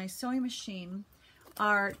by my sewing machine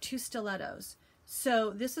are 2 stilettos. So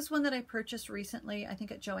this is one that I purchased recently, I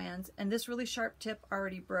think at Joann's, and this really sharp tip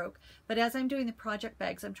already broke. But as I'm doing the project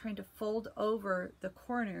bags, I'm trying to fold over the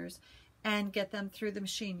corners and get them through the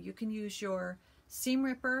machine. You can use your seam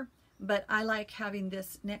ripper, but I like having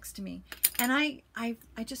this next to me. And I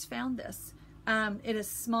just found this. It is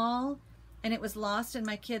small, and it was lost in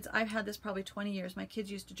my kids. I've had this probably 20 years. My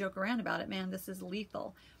kids used to joke around about it. Man, this is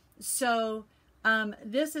lethal. So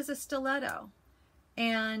this is a stiletto.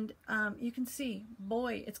 And you can see,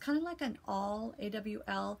 boy, it's kind of like an all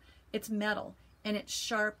AWL. It's metal, and it's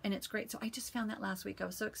sharp, and it's great. So I just found that last week. I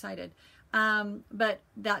was so excited. But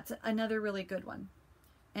that's another really good one.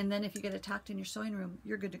 And then if you get attacked in your sewing room,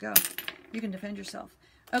 you're good to go. You can defend yourself.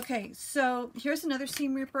 Okay, so here's another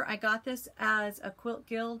seam ripper. I got this as a Quilt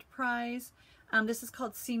Guild prize. This is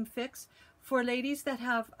called Seam Fix. For ladies that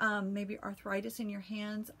have maybe arthritis in your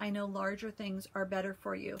hands, I know larger things are better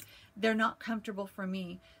for you. They're not comfortable for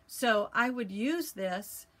me. So I would use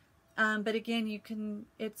this, but again, you can,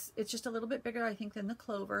 it's just a little bit bigger, I think, than the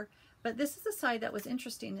Clover. But this is the side that was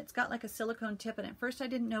interesting. It's got like a silicone tip, and at first I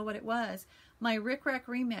didn't know what it was. My Rick Rack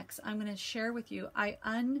Remix, I'm going to share with you. I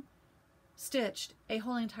unstitched a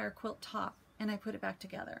whole entire quilt top, and I put it back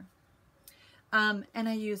together. And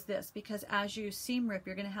I use this because as you seam rip,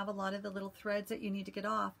 you're going to have a lot of the little threads that you need to get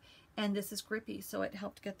off, and this is grippy, so it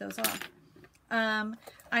helped get those off.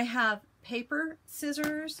 I have paper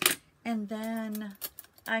scissors, and then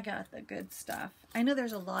I got the good stuff. I know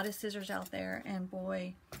there's a lot of scissors out there, and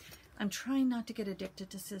boy, I'm trying not to get addicted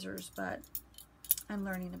to scissors, but I'm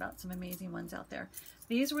learning about some amazing ones out there.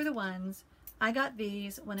 These were the ones, I got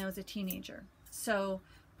these when I was a teenager. So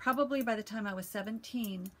probably by the time I was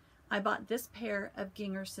 17, I bought this pair of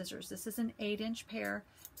gingham scissors. This is an 8-inch pair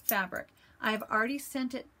fabric. I've already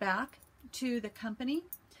sent it back to the company,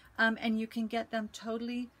 and you can get them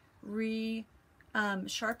totally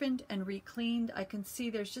sharpened and re-cleaned. I can see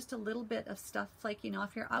there's just a little bit of stuff flaking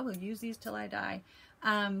off here. I will use these till I die.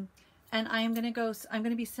 And I'm going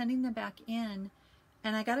to be sending them back in,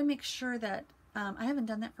 and I got to make sure that, I haven't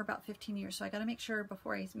done that for about 15 years, so I got to make sure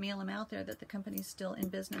before I mail them out there that the company's still in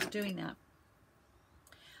business doing that.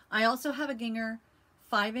 I also have a gingham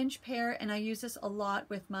 5-inch pair, and I use this a lot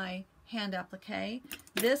with my hand applique.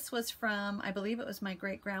 This was from, I believe it was my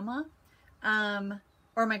great-grandma,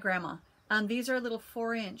 or my grandma. These are little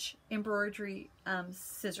 4-inch embroidery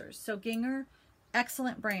scissors. So gingham,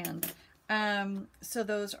 excellent brand. So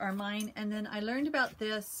those are mine. And then I learned about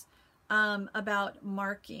this, about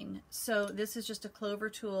marking. So this is just a Clover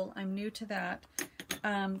tool. I'm new to that.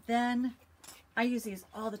 Then I use these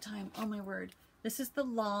all the time. Oh my word. This is the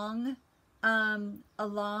long, a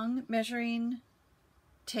long measuring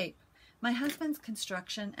tape. My husband's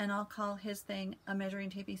construction, and I'll call his thing a measuring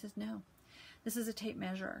tape. He says, no, this is a tape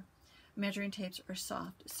measure. Measuring tapes are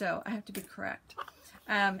soft, so I have to be correct.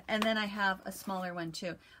 And then I have a smaller one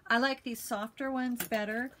too. I like these softer ones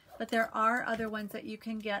better, but there are other ones that you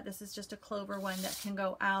can get. This is just a Clover one that can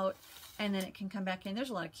go out, and then it can come back in. There's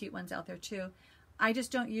a lot of cute ones out there too. I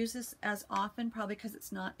just don't use this as often, probably because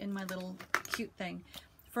it's not in my little cute thing.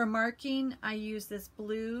 For marking, I use this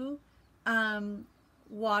blue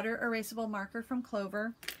water erasable marker from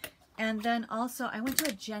Clover. And then also, I went to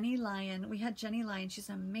a Jenny Lyon. We had Jenny Lyon. She's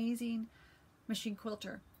an amazing machine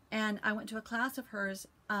quilter. and I went to a class of hers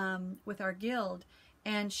with our guild,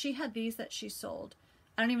 and she had these that she sold.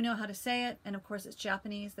 I don't even know how to say it, and of course it's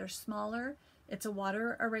Japanese. They're smaller. It's a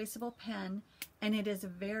water erasable pen, and it is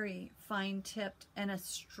very fine tipped and a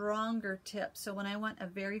stronger tip. So when I want a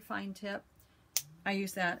very fine tip, I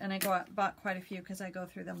use that, and I bought quite a few because I go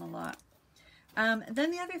through them a lot.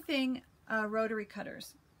 Then the other thing, rotary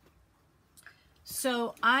cutters.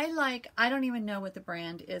 So I don't even know what the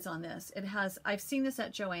brand is on this. It has, I've seen this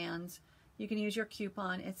at Joann's. You can use your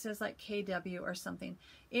coupon. It says like KW or something.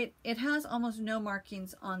 It has almost no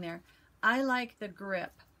markings on there. I like the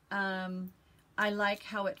grip. I like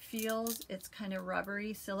how it feels. It's kind of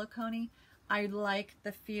rubbery, silicone-y. I like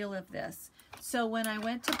the feel of this. So when I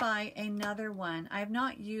went to buy another one, I have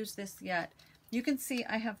not used this yet. You can see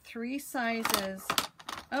I have 3 sizes.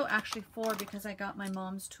 Oh, actually 4, because I got my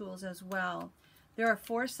mom's tools as well. There are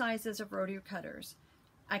 4 sizes of rotary cutters.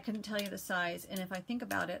 I couldn't tell you the size, and if I think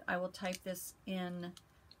about it, I will type this in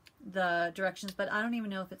the directions, but I don't even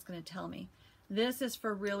know if it's going to tell me. This is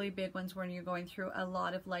for really big ones when you're going through a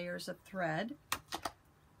lot of layers of thread.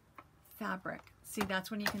 Fabric. See, that's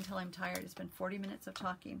when you can tell I'm tired. It's been 40 minutes of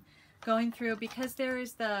talking. Going through, because there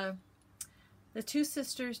is the 2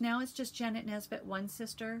 sisters. Now it's just Janet Nesbitt, one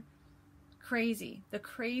sister. Crazy. The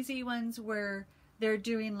crazy ones where they're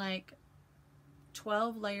doing like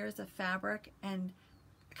 12 layers of fabric and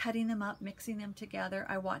cutting them up, mixing them together.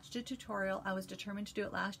 I watched a tutorial. I was determined to do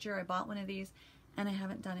it last year. I bought one of these and I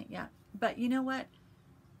haven't done it yet. But you know what?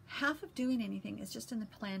 Half of doing anything is just in the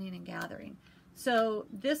planning and gathering. So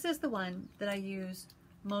this is the one that I use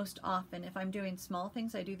most often. If I'm doing small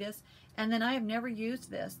things, I do this. And then I have never used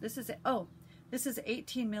this. This is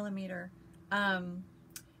 18 millimeter. And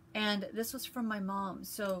this was from my mom.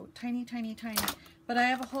 So tiny, tiny, tiny. But I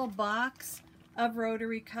have a whole box of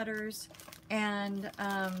rotary cutters, and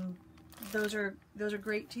those are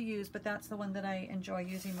great to use, but that's the one that I enjoy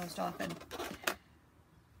using most often.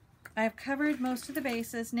 I've covered most of the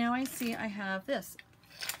bases. Now I see I have this.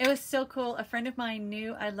 It was so cool. A friend of mine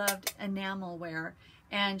knew I loved enamelware,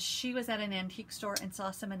 and she was at an antique store and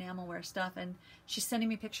saw some enamelware stuff, and she's sending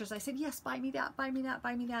me pictures. I said, yes, buy me that, buy me that,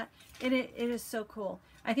 buy me that. It is so cool.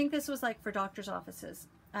 I think this was like for doctor's offices.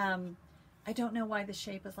 I don't know why the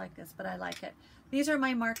shape is like this, but I like it. These are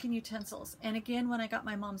my marking utensils. And again, when I got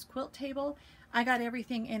my mom's quilt table, I got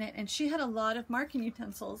everything in it. And she had a lot of marking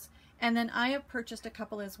utensils. And then I have purchased a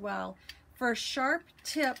couple as well. For sharp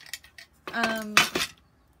tip, I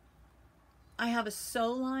have a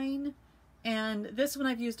sew line. And this one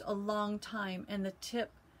I've used a long time. And the tip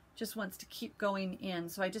just wants to keep going in.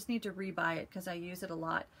 So I just need to rebuy it because I use it a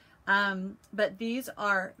lot. But these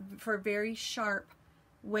are for very sharp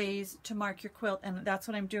ways to mark your quilt, and that's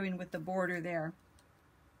what I'm doing with the border there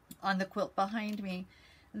on the quilt behind me.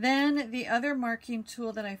 Then the other marking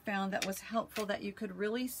tool that I found that was helpful that you could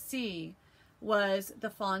really see was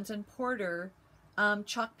the Fons and Porter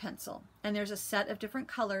chalk pencil, and there's a set of different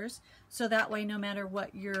colors, so that way no matter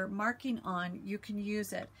what you're marking on, you can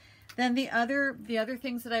use it. Then the other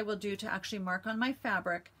things that I will do to actually mark on my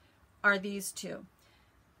fabric are these 2.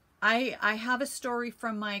 I have a story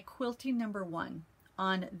from my quilting #1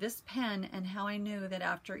 on this pen, and how I knew that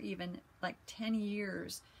after even like 10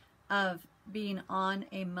 years of being on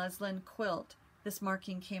a muslin quilt, this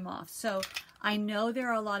marking came off. So I know there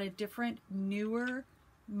are a lot of different newer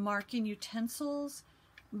marking utensils,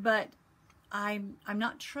 but I'm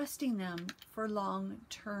not trusting them for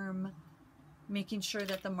long-term, making sure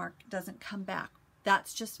that the mark doesn't come back.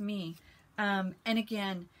 That's just me. And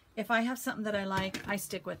again, if I have something that I like, I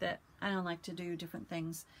stick with it. I don't like to do different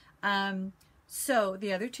things. So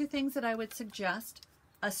the other 2 things that I would suggest,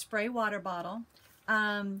 a spray water bottle,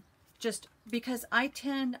 just because I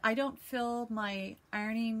don't fill my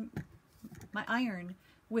iron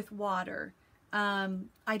with water.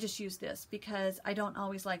 I just use this because I don't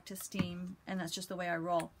always like to steam, and that's just the way I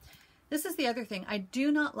roll. This is the other thing I do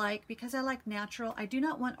not like, because I like natural. I do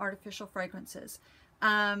not want artificial fragrances.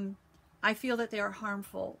 I feel that they are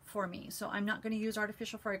harmful for me, so I'm not going to use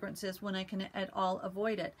artificial fragrances when I can at all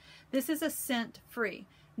avoid it. This is a scent-free.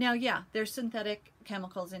 Now, yeah, there's synthetic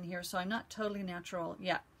chemicals in here, so I'm not totally natural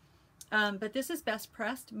yet. But this is Best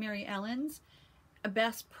Pressed, Mary Ellen's.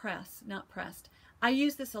 Best Press, not pressed. I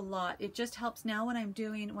use this a lot. It just helps now when I'm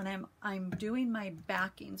doing my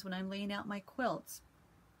backings, when I'm laying out my quilts.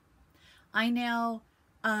 I now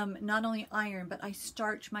not only iron, but I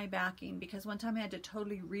starch my backing, because one time I had to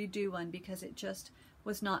totally redo one because it just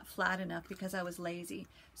was not flat enough because I was lazy.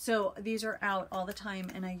 So these are out all the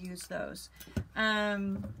time, and I use those.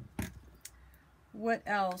 What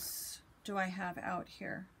else do I have out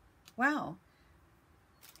here? Wow.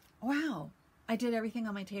 I did everything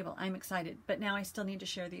on my table. I'm excited, but now I still need to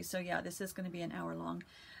share these. So yeah, this is going to be an hour long.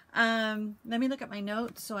 Let me look at my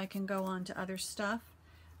notes so I can go on to other stuff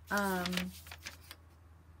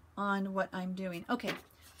on what I'm doing. Okay,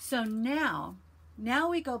 so now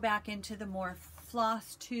we go back into the more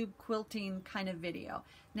floss tube quilting kind of video.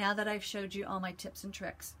 Now that I've showed you all my tips and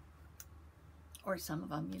tricks, or some of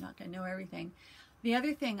them, you're not going to know everything. The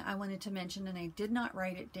other thing I wanted to mention, and I did not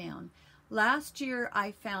write it down, last year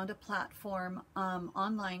I found a platform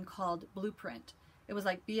online called Blueprint. It was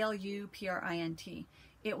like BLUPRINT.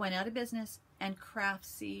 It went out of business and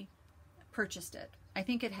Craftsy purchased it. I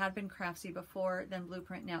think it had been Craftsy before, then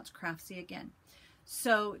Blueprint, now it's Craftsy again.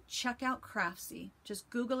 So check out Craftsy. Just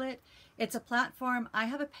Google it. It's a platform. I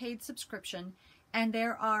have a paid subscription, and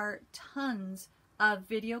there are tons of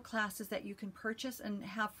video classes that you can purchase and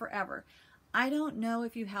have forever. I don't know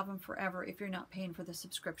if you have them forever if you're not paying for the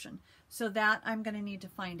subscription. So that I'm going to need to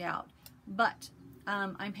find out. But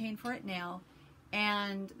I'm paying for it now,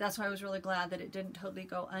 and that's why I was really glad that it didn't totally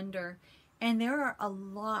go under. And there are a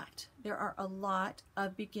lot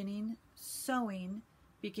of beginning sewing,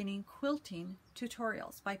 beginning quilting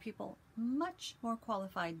tutorials by people much more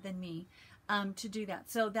qualified than me to do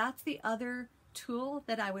that. So that's the other tool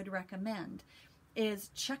that I would recommend, is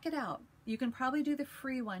check it out. You can probably do the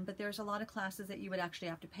free one, but there's a lot of classes that you would actually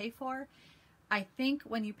have to pay for. I think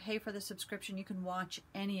when you pay for the subscription, you can watch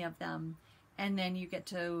any of them, and then you get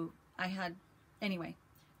to, anyway,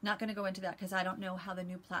 not going to go into that because I don't know how the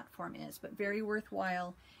new platform is, but very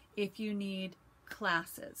worthwhile if you need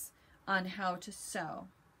classes on how to sew.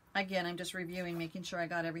 Again, I'm just reviewing, making sure I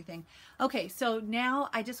got everything. Okay, so now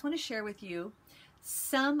I just want to share with you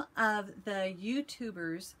some of the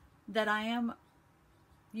YouTubers that I am,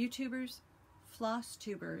 floss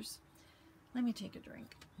tubers. Let me take a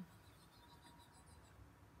drink.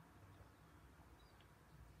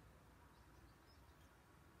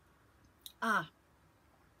 Ah,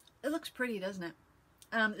 it looks pretty, doesn't it?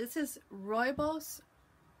 This is Rooibos.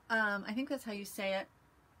 I think that's how you say it.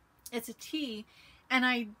 It's a tea, and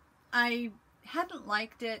I hadn't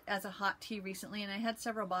liked it as a hot tea recently, and I had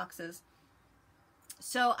several boxes.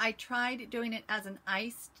 So I tried doing it as an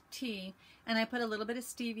iced tea, and I put a little bit of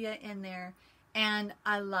stevia in there, and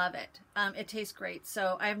I love it. It tastes great.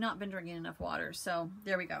 So I have not been drinking enough water. So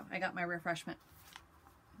there we go. I got my refreshment.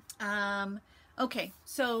 Okay,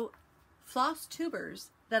 so floss tubers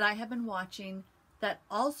that I have been watching that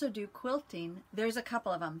also do quilting, there's a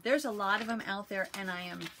couple of them. There's a lot of them out there, and I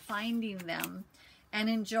am finding them and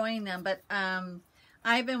enjoying them. But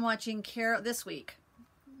I've been watching Carol this week.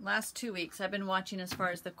 Last 2 weeks, I've been watching, as far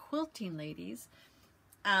as the quilting ladies,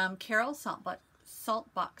 Carol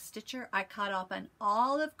Saltbox Stitcher. I caught up on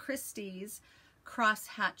all of Christie's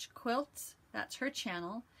crosshatch quilts. That's her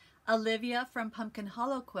channel. Olivia from Pumpkin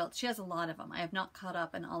Hollow Quilt. She has a lot of them. I have not caught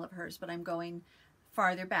up on all of hers, but I'm going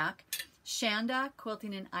farther back. Shanda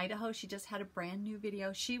Quilting in Idaho. She just had a brand new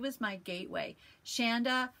video. She was my gateway.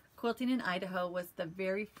 Shanda Quilting in Idaho was the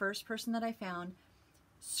very first person that I found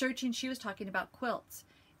searching. She was talking about quilts,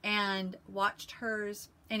 and watched hers.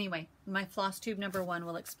 Anyway, my floss tube #1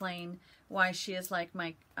 will explain why she is like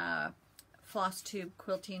my floss tube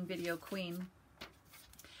quilting video queen.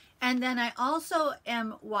 And then I also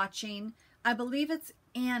am watching, I believe it's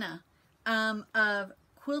Anna, of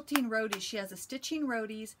Quilting Roadies. She has a Stitching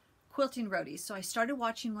Roadies, Quilting Roadies. So I started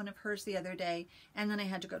watching one of hers the other day, and then I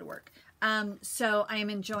had to go to work. So I am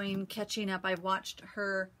enjoying catching up. I've watched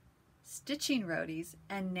her Stitching Roadies,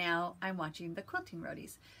 and now I'm watching the Quilting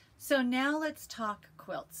Roadies. So now let's talk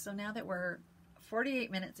quilts. So now that we're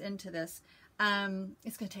 48 minutes into this,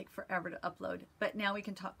 it's going to take forever to upload, but now we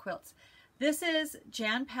can talk quilts. This is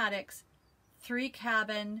Jan Patek's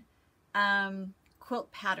 3-cabin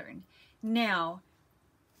quilt pattern. Now,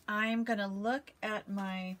 I'm going to look at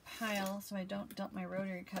my pile so I don't dump my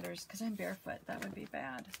rotary cutters, because I'm barefoot. That would be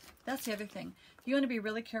bad. That's the other thing. You want to be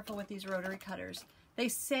really careful with these rotary cutters. They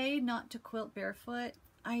say not to quilt barefoot.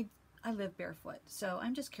 I live barefoot, so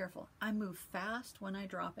I'm just careful. I move fast when I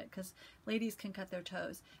drop it, because ladies can cut their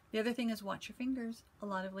toes. The other thing is watch your fingers. A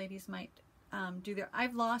lot of ladies might do their...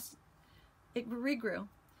 I've lost... It regrew.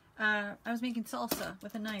 I was making salsa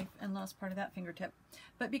with a knife and lost part of that fingertip.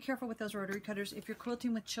 But be careful with those rotary cutters. If you're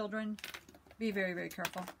quilting with children, be very, very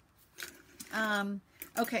careful.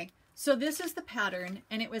 Okay, so this is the pattern,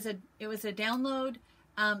 and it was a download.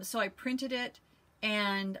 So I printed it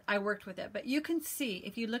and I worked with it. But you can see,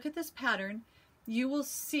 if you look at this pattern, you will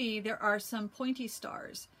see there are some pointy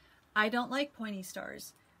stars. I don't like pointy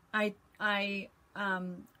stars. I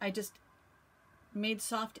just made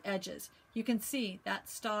soft edges. You can see that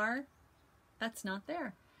star, that's not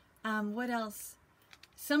there. What else?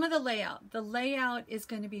 some of the layout is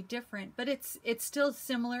going to be different, but it's still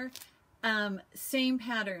similar. Same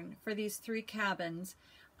pattern for these 3 cabins.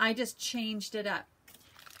 I just changed it up.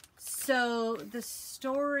 So the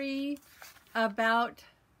story about,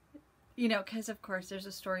 you know, because of course there's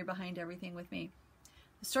a story behind everything with me.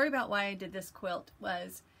 The story about why I did this quilt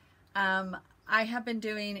was, I have been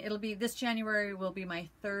doing, this January will be my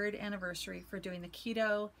 3rd anniversary for doing the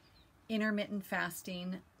keto intermittent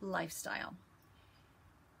fasting lifestyle.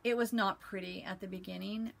 It was not pretty at the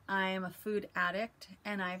beginning. I am a food addict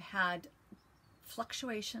and I've had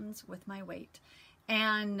fluctuations with my weight.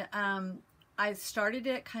 And I started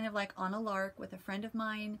it kind of like on a lark with a friend of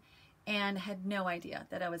mine and had no idea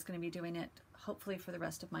that I was going to be doing it hopefully for the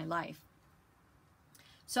rest of my life.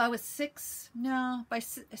 So I was by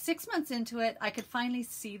 6 months into it, I could finally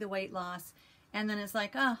see the weight loss. And then it's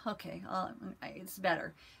like, oh, okay, it's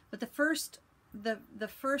better. But the first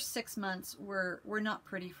 6 months were not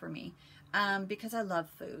pretty for me because I love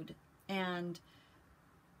food. And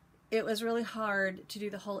it was really hard to do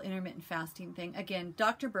the whole intermittent fasting thing. Again,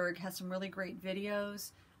 Dr. Berg has some really great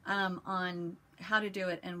videos on how to do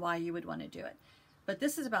it and why you would want to do it. But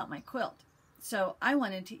this is about my quilt. So I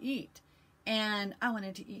wanted to eat. And I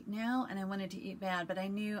wanted to eat now, and I wanted to eat bad, but I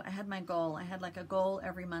knew I had my goal. I had like a goal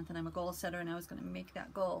every month, and I'm a goal setter, and I was going to make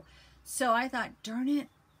that goal. So I thought, darn it,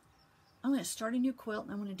 I'm going to start a new quilt,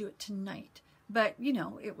 and I'm going to do it tonight. But, you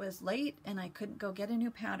know, it was late, and I couldn't go get a new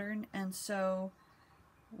pattern, and so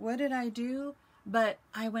what did I do? But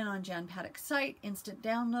I went on Jan Patek's site, instant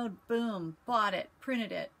download, boom, bought it,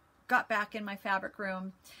 printed it, got back in my fabric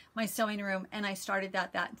room, my sewing room, and I started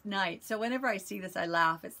that night. So whenever I see this, I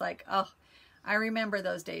laugh. It's like, oh, I remember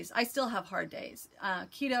those days. I still have hard days.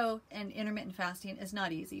 Keto and intermittent fasting is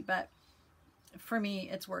not easy, but for me,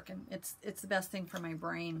 it's working. It's the best thing for my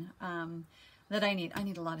brain that I need. I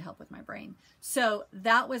need a lot of help with my brain. So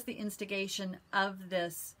that was the instigation of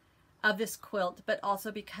this quilt, but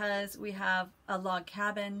also because we have a log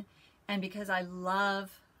cabin and because I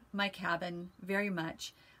love my cabin very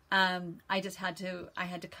much, I had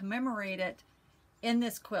to commemorate it in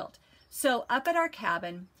this quilt. So up at our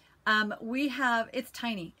cabin, it's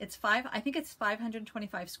tiny. I think it's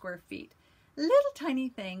 525 square feet. Little tiny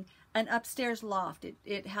thing, an upstairs loft.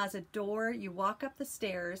 It has a door. You walk up the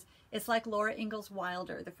stairs. It's like Laura Ingalls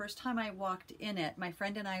Wilder. The first time I walked in it, my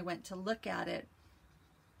friend and I went to look at it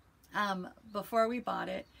before we bought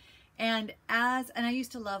it. And I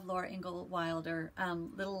used to love Laura Ingalls Wilder,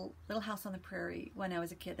 Little House on the Prairie when I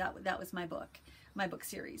was a kid. That was my book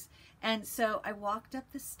series. And so I walked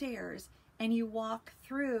up the stairs, and you walk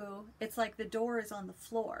through, it's like the door is on the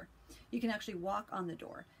floor. You can actually walk on the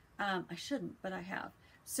door. I shouldn't, but I have.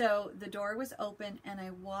 So the door was open and I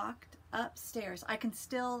walked upstairs. It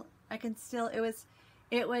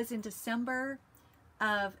was in December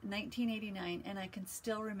of 1989 and I can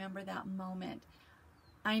still remember that moment.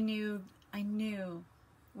 I knew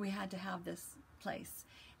we had to have this place.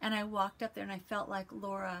 And I walked up there and I felt like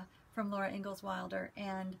Laura from Laura Ingalls Wilder,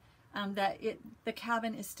 and the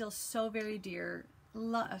cabin is still so very dear.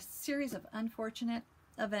 A series of unfortunate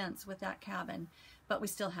events with that cabin, but we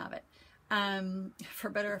still have it. For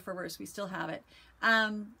better or for worse, we still have it.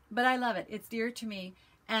 But I love it. It's dear to me.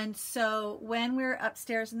 And so when we're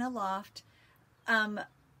upstairs in the loft,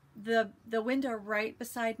 the window right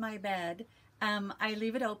beside my bed, I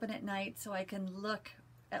leave it open at night so I can look,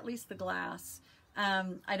 at least the glass.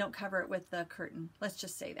 I don't cover it with the curtain. Let's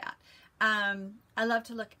just say that. I love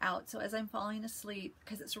to look out. So as I'm falling asleep,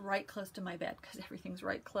 because it's right close to my bed, because everything's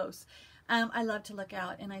right close, I love to look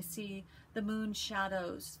out and I see the moon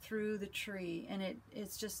shadows through the tree, and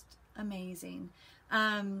it's just amazing.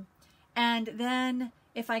 And then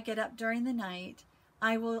if I get up during the night,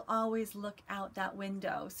 I will always look out that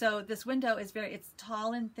window. So this window is it's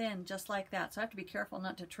tall and thin, just like that. So I have to be careful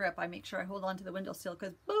not to trip. I make sure I hold on to the windowsill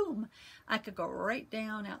because boom, I could go right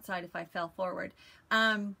down outside if I fell forward.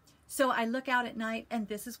 So I look out at night and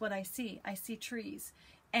this is what I see. I see trees,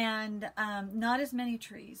 and not as many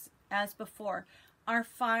trees as before. Our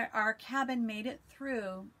cabin made it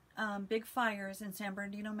through big fires in San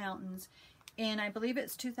Bernardino Mountains in, I believe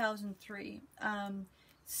it's 2003.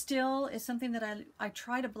 Still is something that I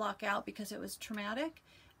try to block out because it was traumatic.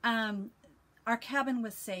 Our cabin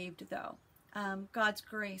was saved though. God's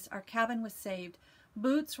grace, our cabin was saved.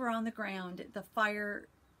 Boots were on the ground. The fire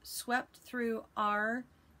swept through our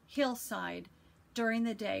hillside during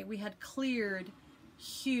the day. We had cleared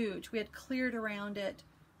huge. We had cleared around it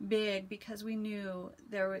big because we knew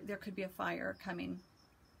there could be a fire coming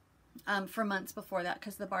for months before that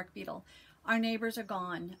because of the bark beetle. Our neighbors are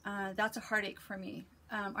gone. That's a heartache for me.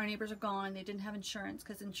 our neighbors are gone. They didn't have insurance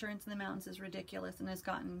because insurance in the mountains is ridiculous and has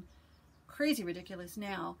gotten crazy ridiculous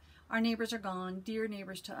now. Our neighbors are gone, dear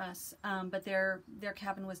neighbors to us, but their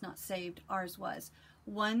cabin was not saved. Ours was.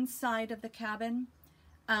 One side of the cabin,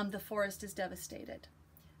 the forest is devastated.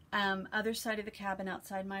 Other side of the cabin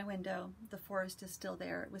outside my window, the forest is still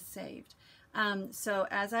there. It was saved. So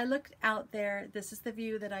as I looked out there, this is the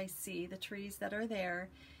view that I see, the trees that are there.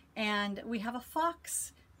 And we have a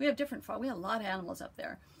fox. We have different fox. We have a lot of animals up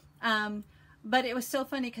there. But it was so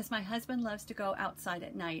funny because my husband loves to go outside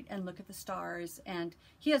at night and look at the stars, and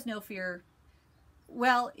he has no fear.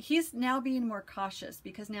 Well, he's now being more cautious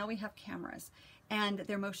because now we have cameras, and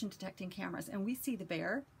they're motion detecting cameras, and we see the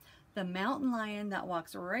bear, the mountain lion that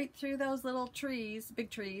walks right through those little trees,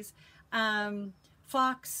 big trees,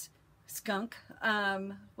 fox, skunk,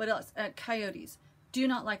 what else? Coyotes. Do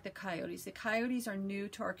not like the coyotes. The coyotes are new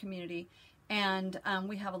to our community. And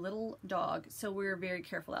we have a little dog, so we're very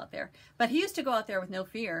careful out there. But he used to go out there with no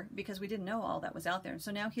fear because we didn't know all that was out there.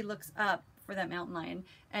 So now he looks up for that mountain lion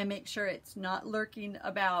and makes sure it's not lurking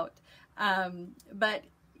about. But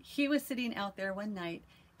he was sitting out there one night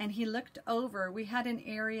and he looked over. We had an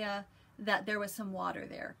area that there was some water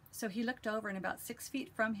there. So he looked over, and about 6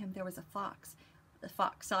 feet from him there was a fox. The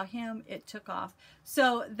fox saw him, it took off.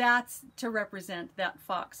 So that's to represent that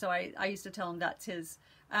fox. So I used to tell him that's his...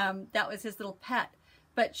 that was his little pet.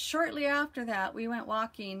 But shortly after that, we went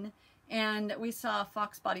walking and we saw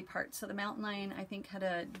fox body parts. So the mountain lion, I think, had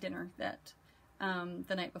a dinner that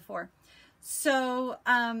the night before. So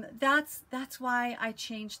that's why I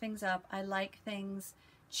change things up. I like things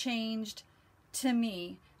changed to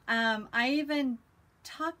me. I even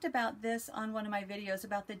talked about this on one of my videos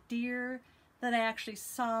about the deer that I actually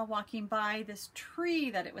saw walking by this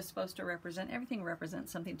tree that it was supposed to represent. Everything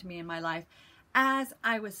represents something to me in my life. As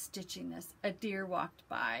I was stitching this, a deer walked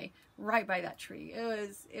by, right by that tree.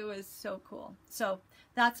 It was so cool. So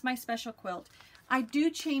that's my special quilt. I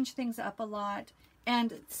do change things up a lot,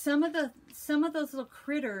 and some of those little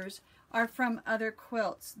critters are from other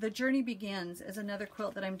quilts. The Journey Begins is another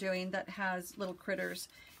quilt that I'm doing that has little critters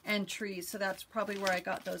and trees, so that's probably where I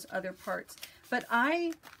got those other parts. But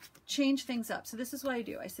I change things up. So this is what I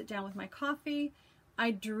do. I sit down with my coffee,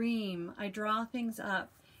 I dream, I draw things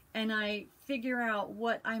up, and I figure out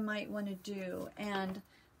what I might want to do. And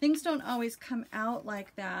things don't always come out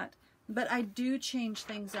like that, but I do change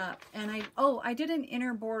things up. And I did an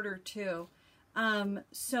inner border too.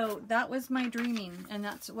 So that was my dreaming, and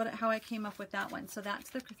that's how I came up with that one. So that's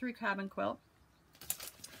the 3 cabin quilt.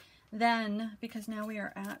 Then, because now we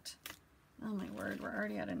are at, oh my word, we're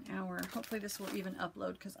already at an hour. Hopefully this will even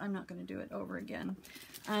upload because I'm not going to do it over again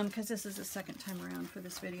because this is the second time around for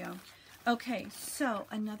this video. Okay, so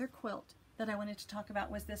another quilt that I wanted to talk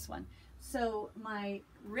about was this one. So my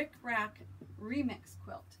Rick Rack Remix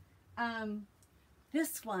quilt.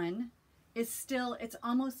 This one is still, it's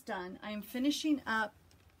almost done. I'm finishing up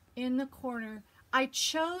in the corner. I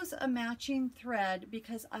chose a matching thread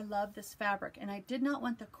because I love this fabric, and I did not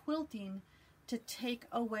want the quilting to take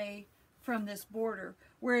away from this border.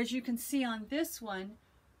 Whereas you can see on this one,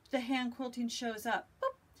 the hand quilting shows up.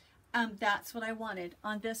 Boop. That's what I wanted.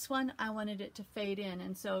 On this one, I wanted it to fade in,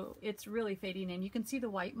 and so it's really fading in. You can see the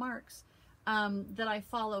white marks that I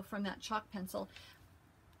follow from that chalk pencil.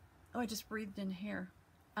 Oh, I just breathed in hair.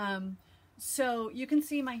 So you can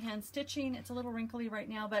see my hand stitching. It's a little wrinkly right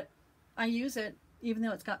now, but I use it even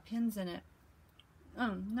though it's got pins in it.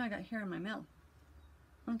 Oh, now I got hair in my mouth.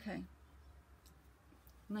 Okay.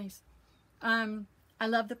 Nice. I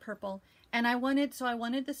love the purple, and I wanted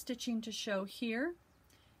the stitching to show here.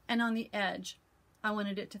 And on the edge, I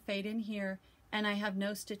wanted it to fade in here, and I have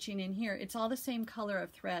no stitching in here. It's all the same color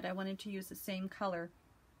of thread. I wanted to use the same color.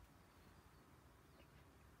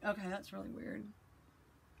 Okay, that's really weird.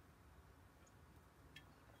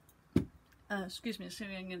 Excuse me, so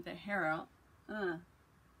I can get the hair out.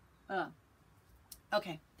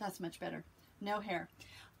 Okay, that's much better. No hair.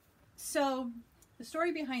 So, the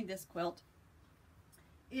story behind this quilt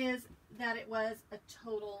is that it was a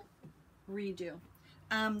total redo.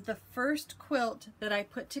 The first quilt that I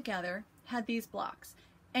put together had these blocks.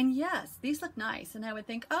 And yes, these look nice. And I would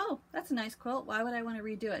think, oh, that's a nice quilt. Why would I want to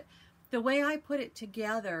redo it? The way I put it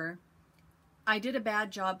together, I did a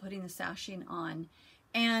bad job putting the sashing on.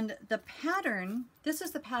 And the pattern, this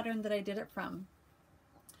is the pattern that I did it from.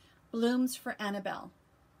 Blooms for Annabelle.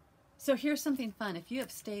 So here's something fun. If you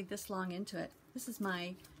have stayed this long into it, this is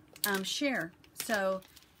my share. So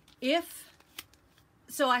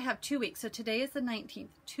I have 2 weeks. So today is the 19th.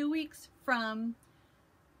 2 weeks from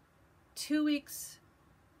 2 weeks,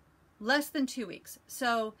 less than 2 weeks.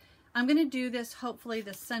 So I'm going to do this hopefully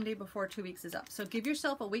this Sunday before 2 weeks is up. So give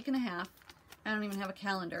yourself a week and a half. I don't even have a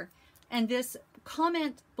calendar. And this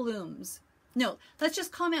comment blooms. No, let's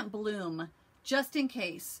just comment bloom just in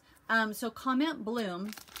case. So comment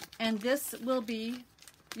bloom, and this will be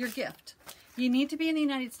your gift. You need to be in the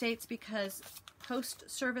United States because post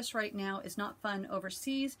service right now is not fun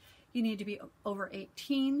overseas. You need to be over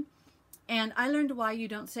 18. And I learned why you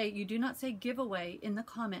do not say giveaway in the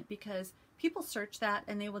comment, because people search that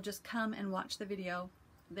and they will just come and watch the video.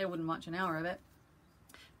 They wouldn't watch an hour of it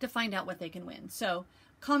to find out what they can win. So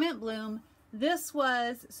comment bloom. This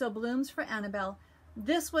was, so blooms for Annabelle.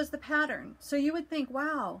 This was the pattern. So you would think,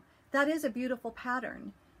 wow, that is a beautiful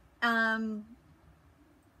pattern.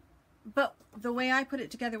 But the way I put it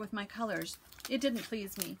together with my colors, it didn't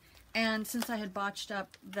please me. And since I had botched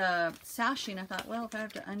up the sashing, I thought, well, if I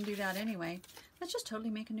have to undo that anyway, let's just totally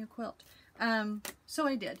make a new quilt. So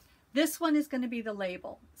I did. This one is going to be the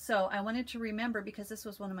label. So I wanted to remember, because this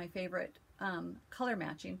was one of my favorite color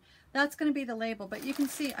matching. That's going to be the label. But you can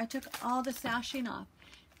see I took all the sashing off.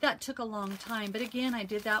 That took a long time. But again, I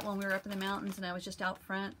did that when we were up in the mountains and I was just out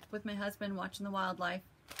front with my husband watching the wildlife.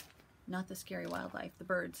 Not the scary wildlife, the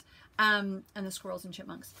birds, and the squirrels and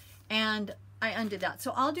chipmunks. And I undid that.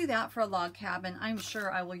 So I'll do that for a log cabin. I'm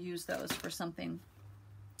sure I will use those for something.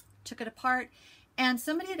 Took it apart. And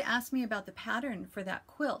somebody had asked me about the pattern for that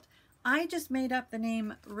quilt. I just made up the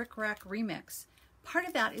name Rick Rack Remix. Part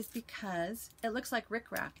of that is because it looks like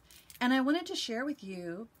Rick Rack. And I wanted to share with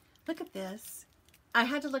you, look at this. I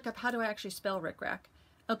had to look up how do I actually spell Rick Rack.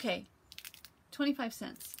 Okay, 25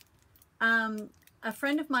 cents. A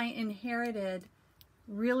friend of mine inherited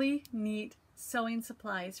really neat sewing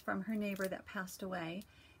supplies from her neighbor that passed away,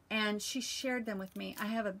 and she shared them with me. I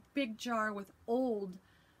have a big jar with old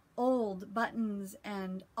buttons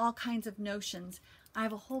and all kinds of notions. I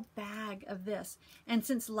have a whole bag of this, and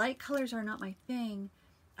since light colors are not my thing,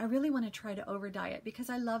 I really want to try to over dye it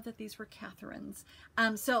because I love that these were Catherine's.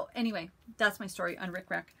 So anyway, that's my story on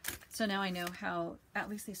Rick Rack. So now I know how, at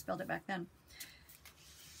least they spelled it back then.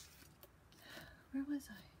 Where was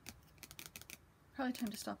I? Probably time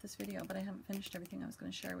to stop this video, but I haven't finished everything I was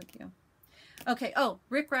going to share with you. Okay, oh,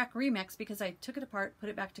 Rick Rack Remix, because I took it apart, put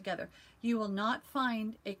it back together. You will not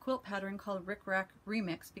find a quilt pattern called Rick Rack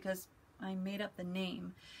Remix because I made up the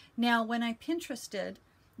name. Now, when I Pinterested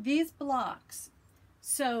these blocks,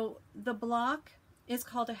 so the block is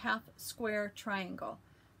called a half square triangle.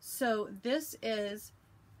 So this is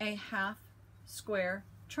a half square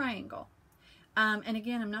triangle. And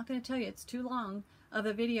again, I'm not going to tell you, it's too long of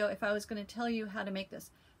a video if I was going to tell you how to make this.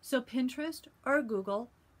 So Pinterest or Google,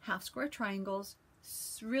 half square triangles.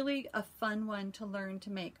 It's really a fun one to learn to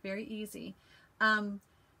make, very easy.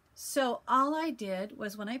 So all I did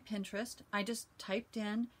was when I Pinterest, I just typed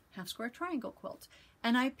in half square triangle quilt.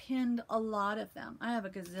 And I pinned a lot of them. I have a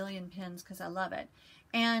gazillion pins because I love it.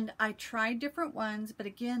 And I tried different ones, but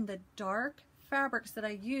again, the dark fabrics that I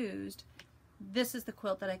used, this is the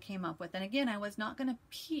quilt that I came up with. And again, I was not going to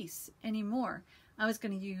piece anymore. I was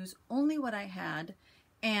going to use only what I had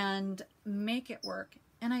and make it work.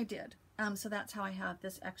 And I did. So that's how I have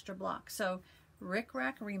this extra block. So Rick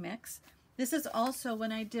Rack Remix. This is also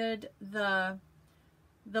when I did the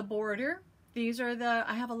border. These are the,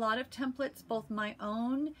 I have a lot of templates, both my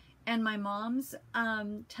own and my mom's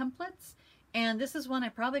templates. And this is one I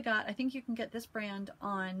probably got, I think you can get this brand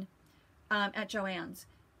on at Joann's.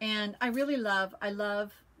 And I really love, I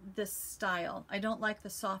love this style. I don't like the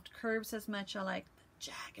soft curves as much. I like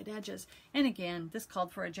the jagged edges. And again, this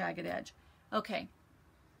called for a jagged edge. Okay.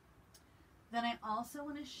 Then I also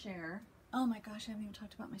want to share, oh my gosh, I haven't even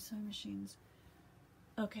talked about my sewing machines.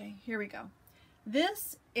 Okay, here we go.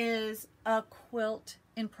 This is a quilt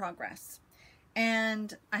in progress.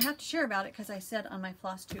 And I have to share about it because I said on my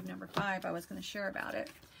floss tube number 5 I was going to share about it.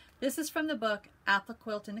 This is from the book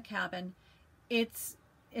Appliquilt in the Cabin. It's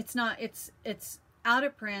out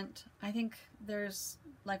of print. I think there's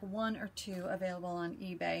like 1 or 2 available on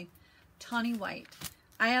eBay. Tonee white.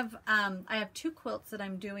 I have 2 quilts that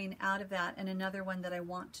I'm doing out of that and another one that I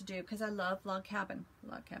want to do because I love log cabin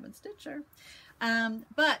stitcher.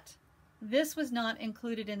 But this was not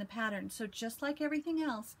included in the pattern. So just like everything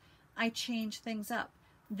else, I changed things up.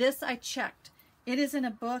 This I checked. It is in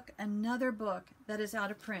a book, another book that is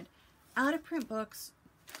out of print. Out of print books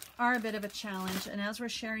are a bit of a challenge. And as we're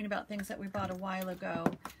sharing about things that we bought a while ago,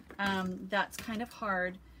 that's kind of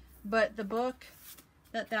hard. But the book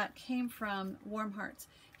that came from, Warm Hearts.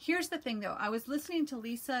 Here's the thing though. I was listening to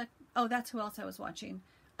Lisa. Oh, that's who else I was watching.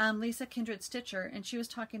 Lisa Kindred Stitcher. And she was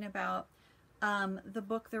talking about the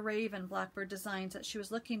book, The Raven, Blackbird Designs that she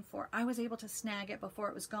was looking for. I was able to snag it before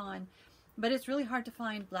it was gone. but it's really hard to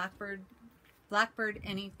find Blackbird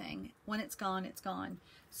anything. When it's gone, it's gone.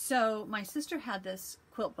 So my sister had this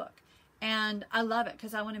quilt book, and I love it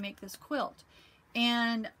because I want to make this quilt.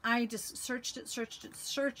 And I just searched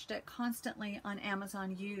it constantly on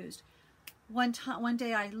Amazon used. One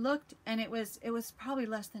day I looked, and it was probably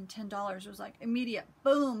less than $10. It was like immediate,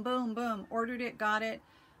 boom, boom, boom. Ordered it, got it,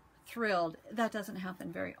 thrilled. That doesn't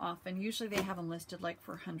happen very often. Usually they have them listed like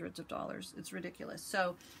for hundreds of dollars. It's ridiculous.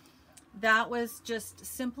 So that was just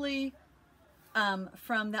simply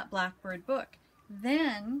from that Blackbird book.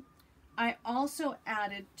 Then I also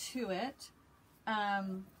added to it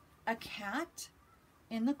a cat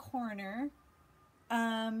in the corner.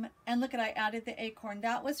 And look at, I added the acorn.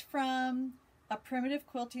 That was from a primitive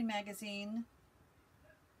quilting magazine.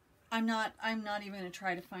 I'm not even going to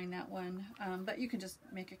try to find that one. But you can just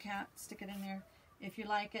make a cat, stick it in there if you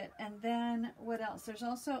like it. And then what else? There's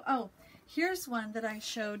also, oh, here's one that I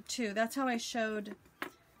showed too. That's how I showed,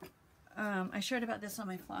 I shared about this on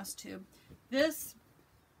my floss tube. This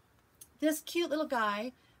cute little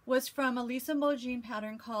guy was from a Lisa Mogine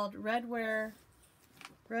pattern called Redware.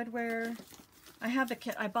 I have the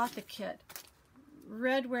kit. I bought the kit.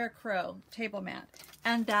 Redware Crow table mat.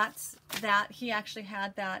 And that's that. He actually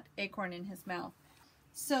had that acorn in his mouth.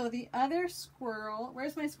 So the other squirrel,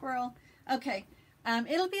 where's my squirrel? Okay.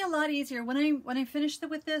 It'll be a lot easier when I finish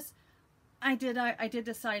with this. I did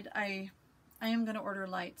decide I am going to order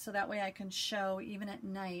light, so that way I can show even at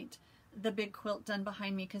night the big quilt done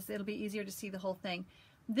behind me, because it'll be easier to see the whole thing.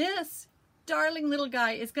 This darling little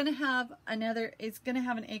guy is going to have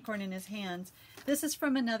an acorn in his hands. This is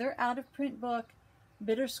from another out of print book,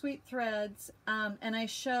 Bittersweet Threads, and I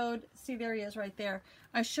showed, see, there he is right there.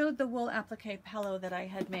 I showed the wool applique pillow that I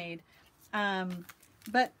had made.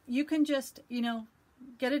 But you can just, you know,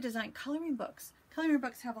 get a design. Coloring books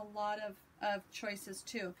have a lot of choices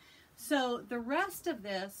too. So the rest of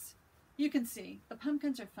this, you can see the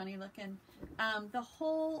pumpkins are funny looking. The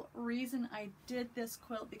whole reason I did this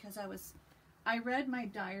quilt, because I read my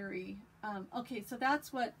diary. Okay, so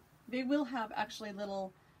that's what they will have, actually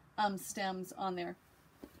little stems on there.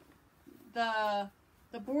 The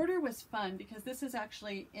border was fun because this is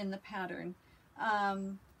actually in the pattern.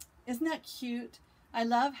 Isn't that cute? I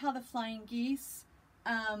love how the flying geese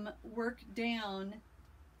work down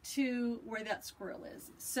to where that squirrel is.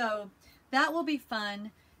 So that will be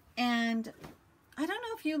fun. And I don't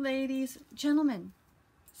know if you ladies, gentlemen,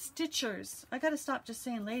 stitchers, I gotta stop just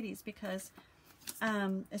saying ladies because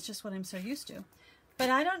it's just what I'm so used to. But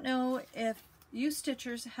I don't know if you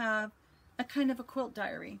stitchers have a kind of a quilt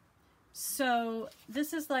diary. So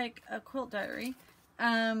this is like a quilt diary,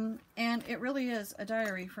 and it really is a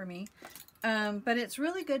diary for me. But it's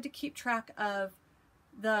really good to keep track of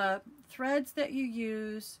the threads that you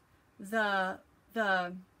use, the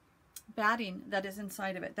batting that is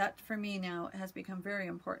inside of it. That for me now has become very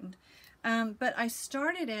important. But I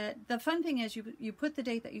started it, the fun thing is you put the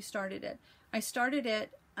date that you started it. I started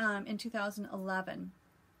it in 2011.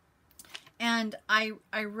 And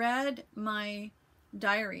I read my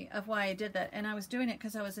diary of why I did that. And I was doing it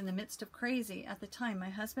because I was in the midst of crazy at the time. My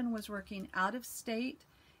husband was working out of state.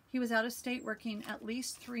 He was out of state working at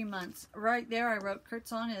least 3 months. Right there I wrote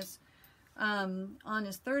Kurt's on his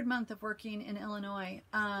 3rd month of working in Illinois.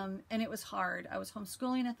 And it was hard. I was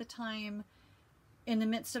homeschooling at the time, in the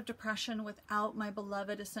midst of depression without my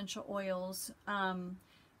beloved essential oils. And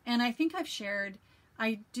I think I've shared,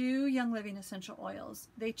 I do Young Living essential oils.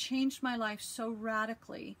 They changed my life so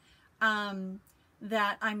radically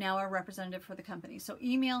that I'm now a representative for the company. So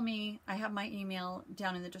email me. I have my email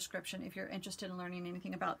down in the description if you're interested in learning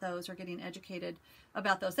anything about those or getting educated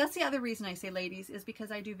about those. That's the other reason I say ladies, is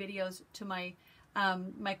because I do videos to my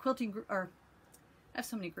my quilting group, or I have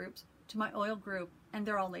so many groups, to my oil group, and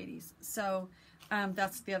they're all ladies. So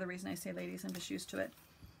that's the other reason I say ladies. I'm just used to it.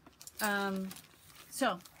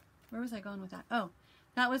 So where was I going with that? Oh,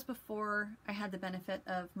 that was before I had the benefit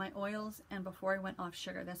of my oils and before I went off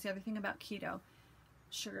sugar. That's the other thing about keto.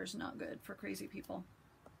 Sugar's not good for crazy people.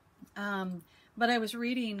 But I was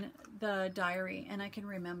reading the diary, and I can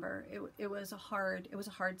remember it was a hard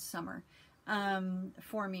summer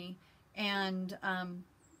for me, and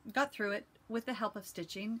got through it with the help of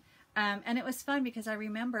stitching. And it was fun because I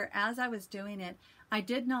remember as I was doing it, I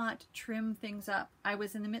did not trim things up. I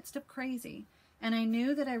was in the midst of crazy, and I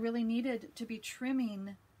knew that I really needed to be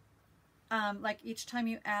trimming. Like each time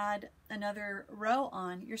you add another row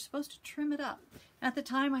on, you're supposed to trim it up. At the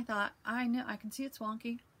time I thought, I know, I can see it's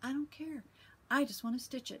wonky. I don't care. I just want to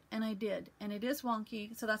stitch it. And I did. And it is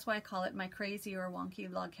wonky. So that's why I call it my crazy or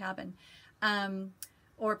wonky log cabin,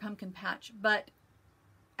 or pumpkin patch. But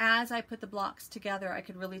as I put the blocks together, I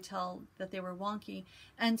could really tell that they were wonky.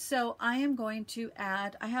 And so I am going to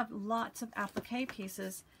add, I have lots of applique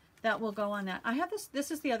pieces that will go on that. I have this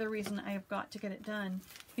is the other reason I have got to get it done,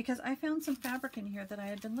 because I found some fabric in here that I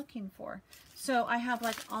had been looking for. So I have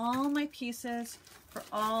like all my pieces for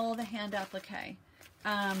all the hand applique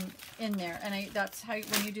in there. And that's how,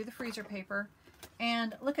 when you do the freezer paper.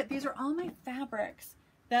 And look at, these are all my fabrics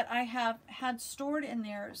that I have had stored in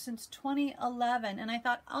there since 2011. And I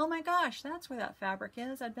thought, oh my gosh, that's where that fabric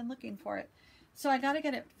is. I've been looking for it. So I got to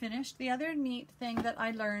get it finished. The other neat thing that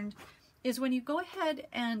I learned is when you go ahead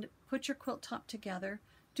and put your quilt top together,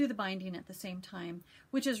 do the binding at the same time,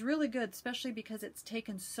 which is really good, especially because it's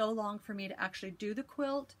taken so long for me to actually do the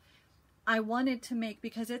quilt. I wanted to make,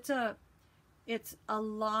 because it's a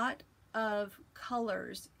lot of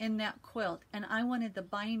colors in that quilt, and I wanted the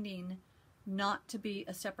binding not to be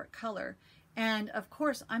a separate color. And of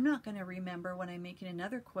course, I'm not going to remember when I'm making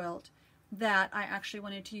another quilt that I actually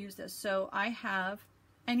wanted to use this. So I have,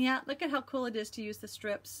 and yeah, look at how cool it is to use the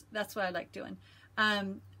strips. That's what I like doing.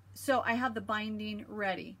 So I have the binding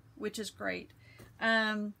ready, which is great.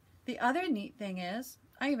 The other neat thing is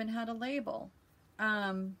I even had a label.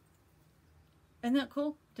 Isn't that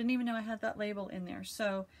cool? Didn't even know I had that label in there.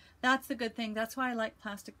 So that's the good thing. That's why I like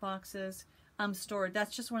plastic boxes stored.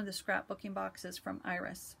 That's just one of the scrapbooking boxes from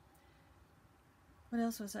Iris. What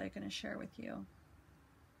else was I going to share with you?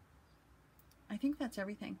 I think that's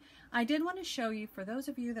everything. I did want to show you, for those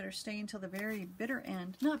of you that are staying till the very bitter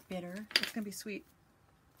end, not bitter, it's going to be sweet.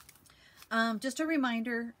 Just a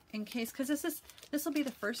reminder in case, because this will be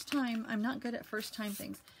the first time, I'm not good at first time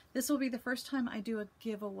things. This will be the first time I do a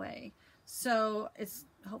giveaway. So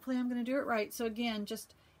hopefully I'm going to do it right. So again,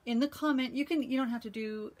 just in the comment, you don't have to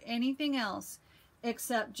do anything else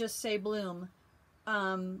except just say bloom.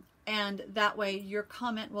 And that way your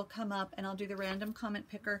comment will come up and I'll do the random comment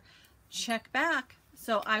picker. Check back.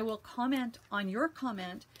 So I will comment on your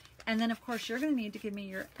comment, and then of course you're going to need to give me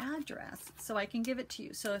your address so I can give it to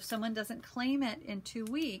you. So if someone doesn't claim it in 2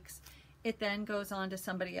 weeks, it then goes on to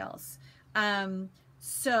somebody else.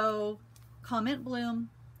 So comment bloom,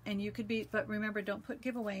 and you could be, but remember, don't put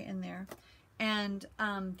giveaway in there, and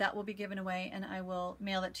that will be given away, and I will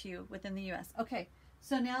mail it to you within the US. Okay,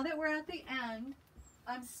 so now that we're at the end,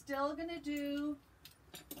 I'm still going to do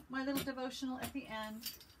my little devotional at the end.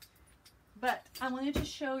 But I wanted to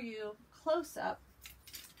show you close up.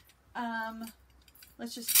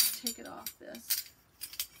 Let's just take it off this.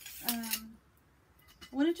 I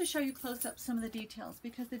wanted to show you close up some of the details,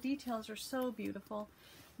 because the details are so beautiful.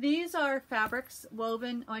 These are fabrics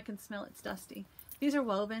woven. Oh, I can smell it's dusty. These are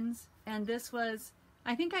wovens, and this was,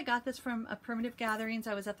 I think I got this from a Primitive Gatherings.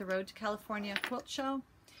 I was at the Road to California quilt show,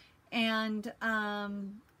 and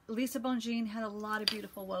Lisa Bongine had a lot of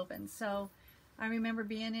beautiful wovens. So I remember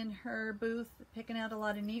being in her booth, picking out a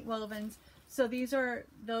lot of neat wovens. So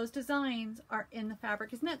those designs are in the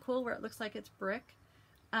fabric. Isn't that cool, where it looks like it's brick?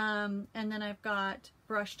 And then I've got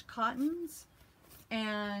brushed cottons,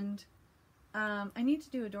 and I need to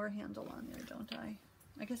do a door handle on there, don't I?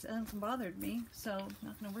 I guess it hasn't bothered me, so I'm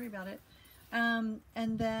not going to worry about it. And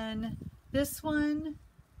then this one,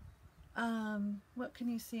 what can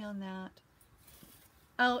you see on that?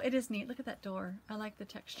 Oh, it is neat. Look at that door. I like the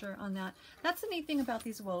texture on that. That's the neat thing about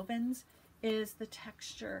these wovens, is the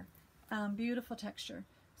texture. Beautiful texture.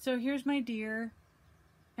 So here's my deer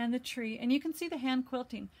and the tree, and you can see the hand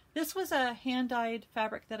quilting. This was a hand-dyed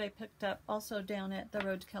fabric that I picked up also down at the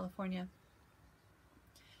Road to California.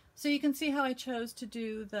 So you can see how I chose to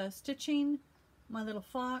do the stitching, my little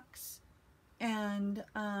fox, and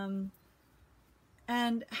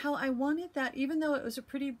how I wanted that, even though it was a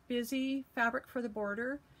pretty busy fabric for the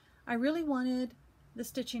border, I really wanted the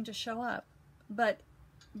stitching to show up. But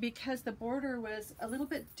because the border was a little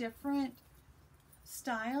bit different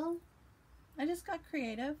style, I just got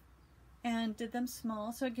creative and did them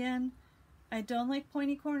small. So again, I don't like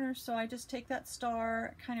pointy corners, so I just take that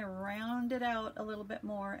star, kind of round it out a little bit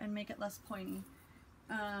more and make it less pointy.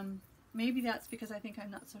 Maybe that's because I think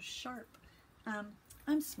I'm not so sharp.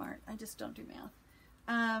 I'm smart, I just don't do math.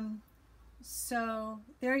 So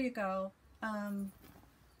there you go.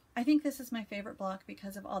 I think this is my favorite block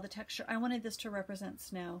because of all the texture. I wanted this to represent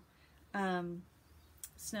snow,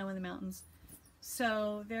 snow in the mountains.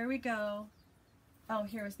 So there we go. Oh,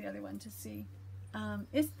 here is the other one to see.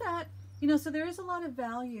 Is that, so there is a lot of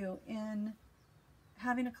value in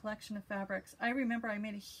having a collection of fabrics. I remember I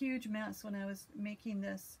made a huge mess when I was making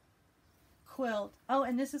this quilt. Oh,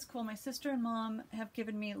 and this is cool. My sister and mom have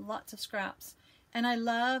given me lots of scraps. And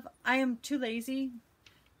I am too lazy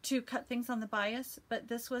to cut things on the bias, but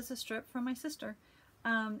this was a strip from my sister.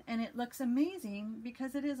 and it looks amazing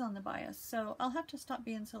because it is on the bias. So I'll have to stop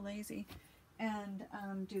being so lazy and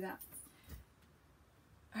do that.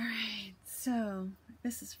 All right, so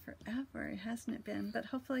this is forever, hasn't it been? But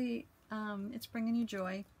hopefully it's bringing you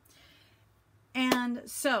joy. And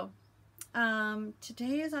so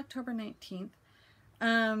today is October 19th.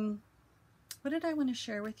 What did I want to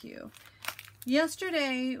share with you?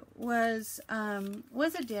 Yesterday was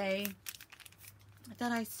a day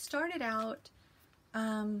that I started out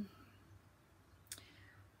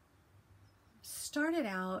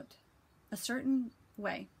a certain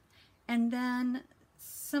way, and then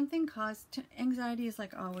something caused anxiety is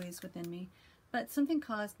like always within me, but something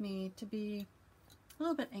caused me to be a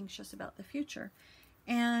little bit anxious about the future.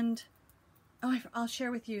 And I'll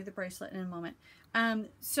share with you the bracelet in a moment.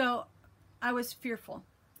 So I was fearful.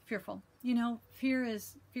 You know, fear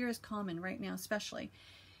is common right now, especially.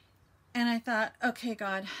 And I thought, okay,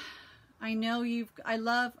 God, I know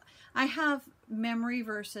I have memory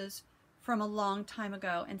verses from a long time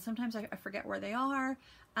ago, and sometimes I forget where they are,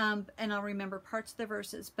 and I'll remember parts of the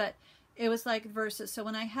verses, but it was like verses. So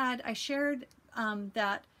when I shared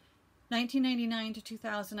that 1999 to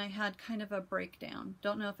 2000, I had kind of a breakdown.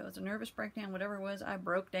 Don't know if it was a nervous breakdown, whatever it was, I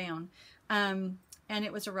broke down. And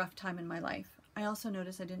it was a rough time in my life. I also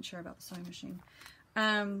noticed I didn't share about the sewing machine.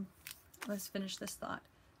 Let's finish this thought.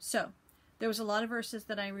 So there was a lot of verses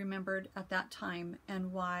that I remembered at that time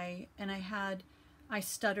and why, and I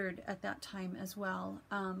stuttered at that time as well.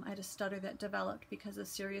 I had a stutter that developed because of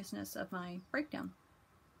the seriousness of my breakdown.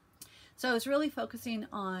 So I was really focusing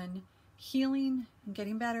on healing and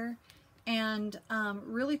getting better, and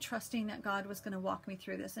really trusting that God was going to walk me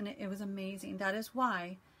through this, and it was amazing. That is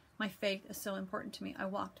why my faith is so important to me. I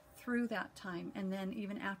walked through that time, and then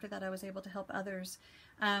even after that I was able to help others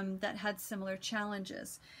that had similar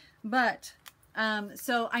challenges. But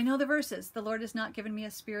so I know the verses. The Lord has not given me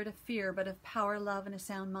a spirit of fear, but of power, love, and a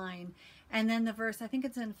sound mind. And then the verse, I think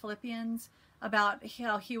it's in Philippians, about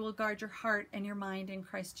how he will guard your heart and your mind in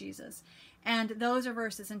Christ Jesus. And those are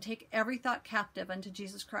verses, and take every thought captive unto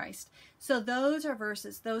Jesus Christ. So those are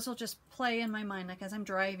verses. Those will just play in my mind, like as I'm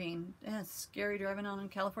driving. It's scary driving on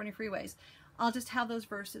California freeways. I'll just have those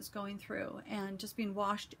verses going through and just being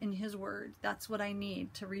washed in his word. That's what I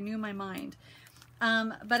need to renew my mind.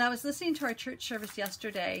 But I was listening to our church service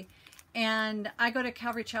yesterday, and I go to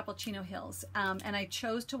Calvary Chapel, Chino Hills, and I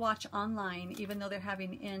chose to watch online, even though they're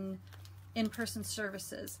having in-person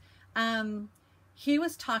services. He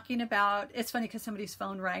was talking about, it's funny because somebody's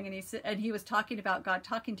phone rang, and he was talking about God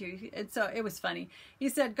talking to you, and so it was funny. He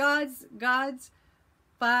said God's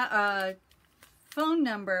phone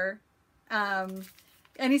number, and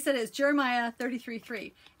he said it's Jeremiah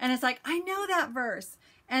 33:3, and it's like, I know that verse.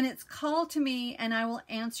 And it's, call to me and I will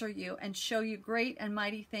answer you and show you great and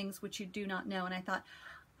mighty things which you do not know. And I thought,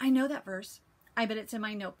 I know that verse. I bet it's in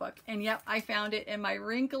my notebook. And yep, I found it in my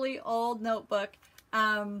wrinkly old notebook,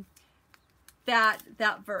 that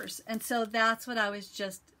verse. And so that's what I was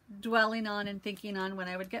just dwelling on and thinking on when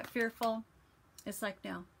I would get fearful. It's like,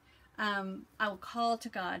 no, I will call to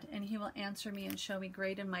God and he will answer me and show me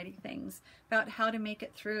great and mighty things about how to make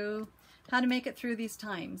it through these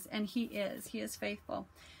times. And he is faithful.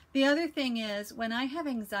 The other thing is, when I have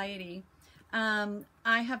anxiety, I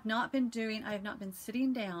have not been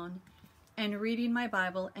sitting down and reading my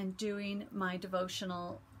Bible and doing my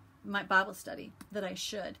devotional, my Bible study that I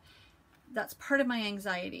should. That's part of my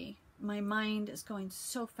anxiety. My mind is going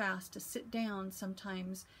so fast. To sit down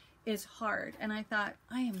sometimes is hard. And I thought,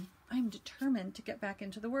 I'm determined to get back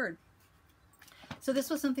into the Word. So this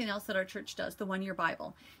was something else that our church does, the 1-year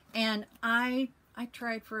Bible. And I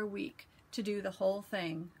tried for a week to do the whole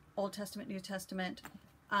thing, Old Testament, New Testament,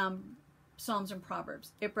 Psalms and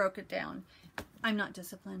Proverbs. It broke it down. I'm not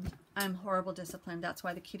disciplined. I'm horrible disciplined. That's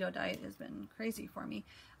why the keto diet has been crazy for me.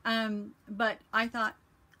 But I thought,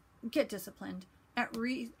 get disciplined. At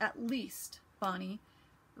least, Bonnie,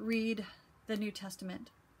 read the New Testament,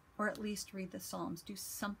 or at least read the Psalms. Do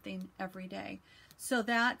something every day. So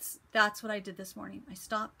that's what I did this morning. I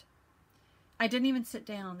stopped. I didn't even sit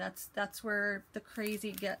down. That's where the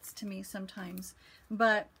crazy gets to me sometimes.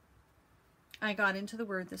 But I got into the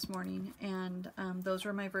Word this morning, and those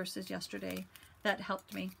were my verses yesterday that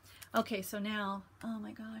helped me. Okay, so now, oh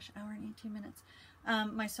my gosh, hour and 18 minutes.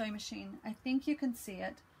 My sewing machine. I think you can see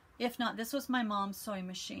it. If not, this was my mom's sewing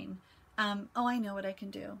machine. Oh, I know what I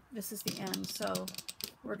can do. This is the end, so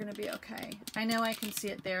we're going to be okay. I know I can see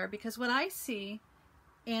it there, because what I see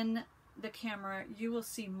in the camera, you will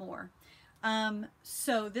see more.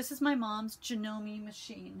 So this is my mom's Janome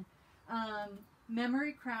machine.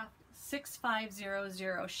 Memory Craft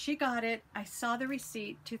 6500. She got it. I saw the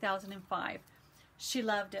receipt, 2005. She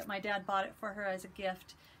loved it. My dad bought it for her as a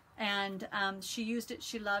gift, and she used it.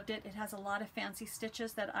 She loved it. It has a lot of fancy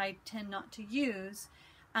stitches that I tend not to use,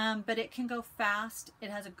 but it can go fast.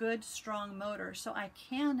 It has a good strong motor, so I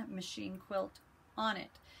can machine quilt on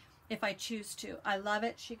it if I choose to. I love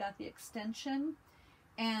it. She got the extension,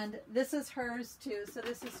 and this is hers too, so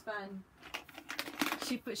this is fun.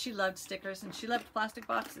 She loved stickers and she loved plastic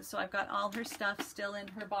boxes, so I've got all her stuff still in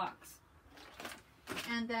her box.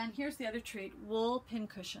 And then here's the other treat, wool pin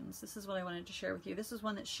cushions. This is what I wanted to share with you. This is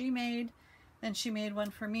one that she made, then she made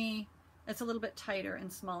one for me. It's a little bit tighter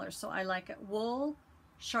and smaller, so I like it. Wool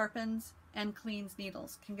sharpens and cleans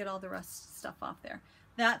needles, can get all the rust stuff off there.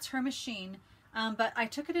 That's her machine, but I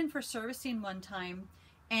took it in for servicing one time,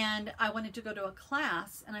 and I wanted to go to a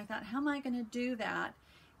class, and I thought, how am I going to do that?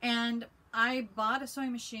 And I bought a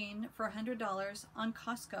sewing machine for $100 on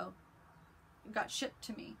Costco. It got shipped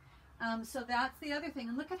to me. So that's the other thing.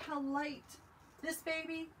 And look at how light this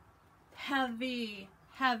baby, heavy,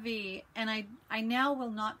 heavy. And I now will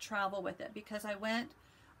not travel with it because I went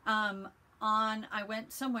I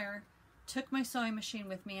went somewhere, took my sewing machine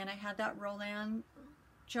with me, and I had that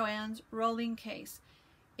Joann's rolling case.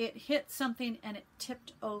 It hit something and it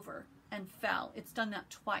tipped over and fell. It's done that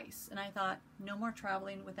twice, and I thought, no more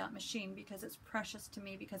traveling with that machine because it's precious to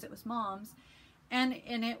me because it was Mom's, and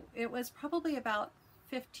it was probably about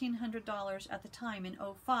 $1,500 at the time in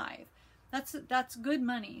 '05. That's good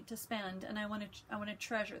money to spend, and I want to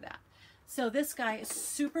treasure that. So this guy is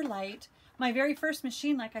super light. My very first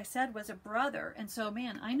machine, like I said, was a Brother, and so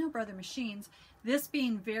man, I know Brother machines. This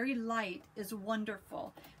being very light is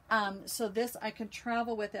wonderful. So this, I can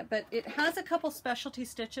travel with it, but it has a couple specialty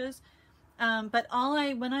stitches. But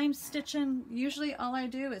when I'm stitching, usually all I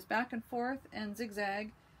do is back and forth and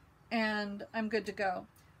zigzag, and I'm good to go.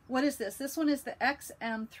 What is this? This one is the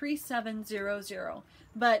XM3700,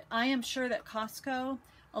 but I am sure that Costco,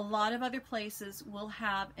 a lot of other places will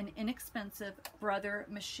have an inexpensive Brother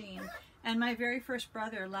machine. And my very first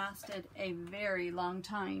Brother lasted a very long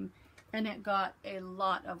time, and it got a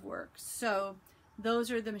lot of work. So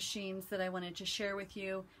those are the machines that I wanted to share with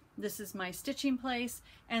you. This is my stitching place,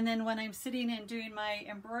 and then when I'm sitting and doing my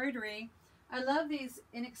embroidery, I love these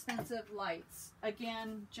inexpensive lights.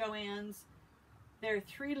 Again, Joann's. There are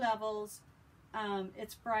 3 levels.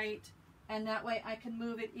 It's bright, and that way I can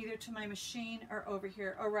move it either to my machine or over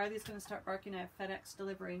here. Oh, Riley's going to start barking. I have FedEx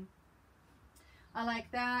delivering. I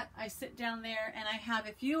like that. I sit down there, and I have,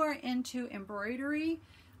 if you are into embroidery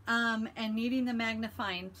and needing the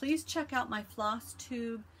magnifying, please check out my floss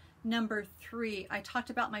tube number 3. I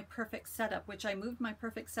talked about my perfect setup, which I moved my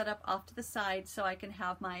perfect setup off to the side so I can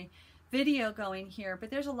have my video going here.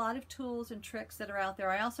 But there's a lot of tools and tricks that are out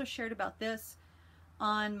there. I also shared about this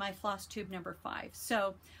on my floss tube number 5.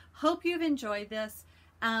 So hope you've enjoyed this.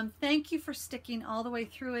 Thank you for sticking all the way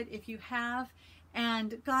through it if you have,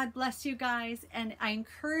 and God bless you guys, and I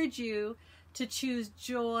encourage you to choose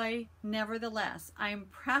joy nevertheless. I'm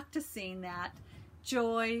practicing that.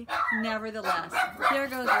 Joy nevertheless. There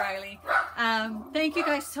goes Riley. Thank you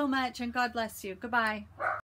guys so much, and God bless you. Goodbye.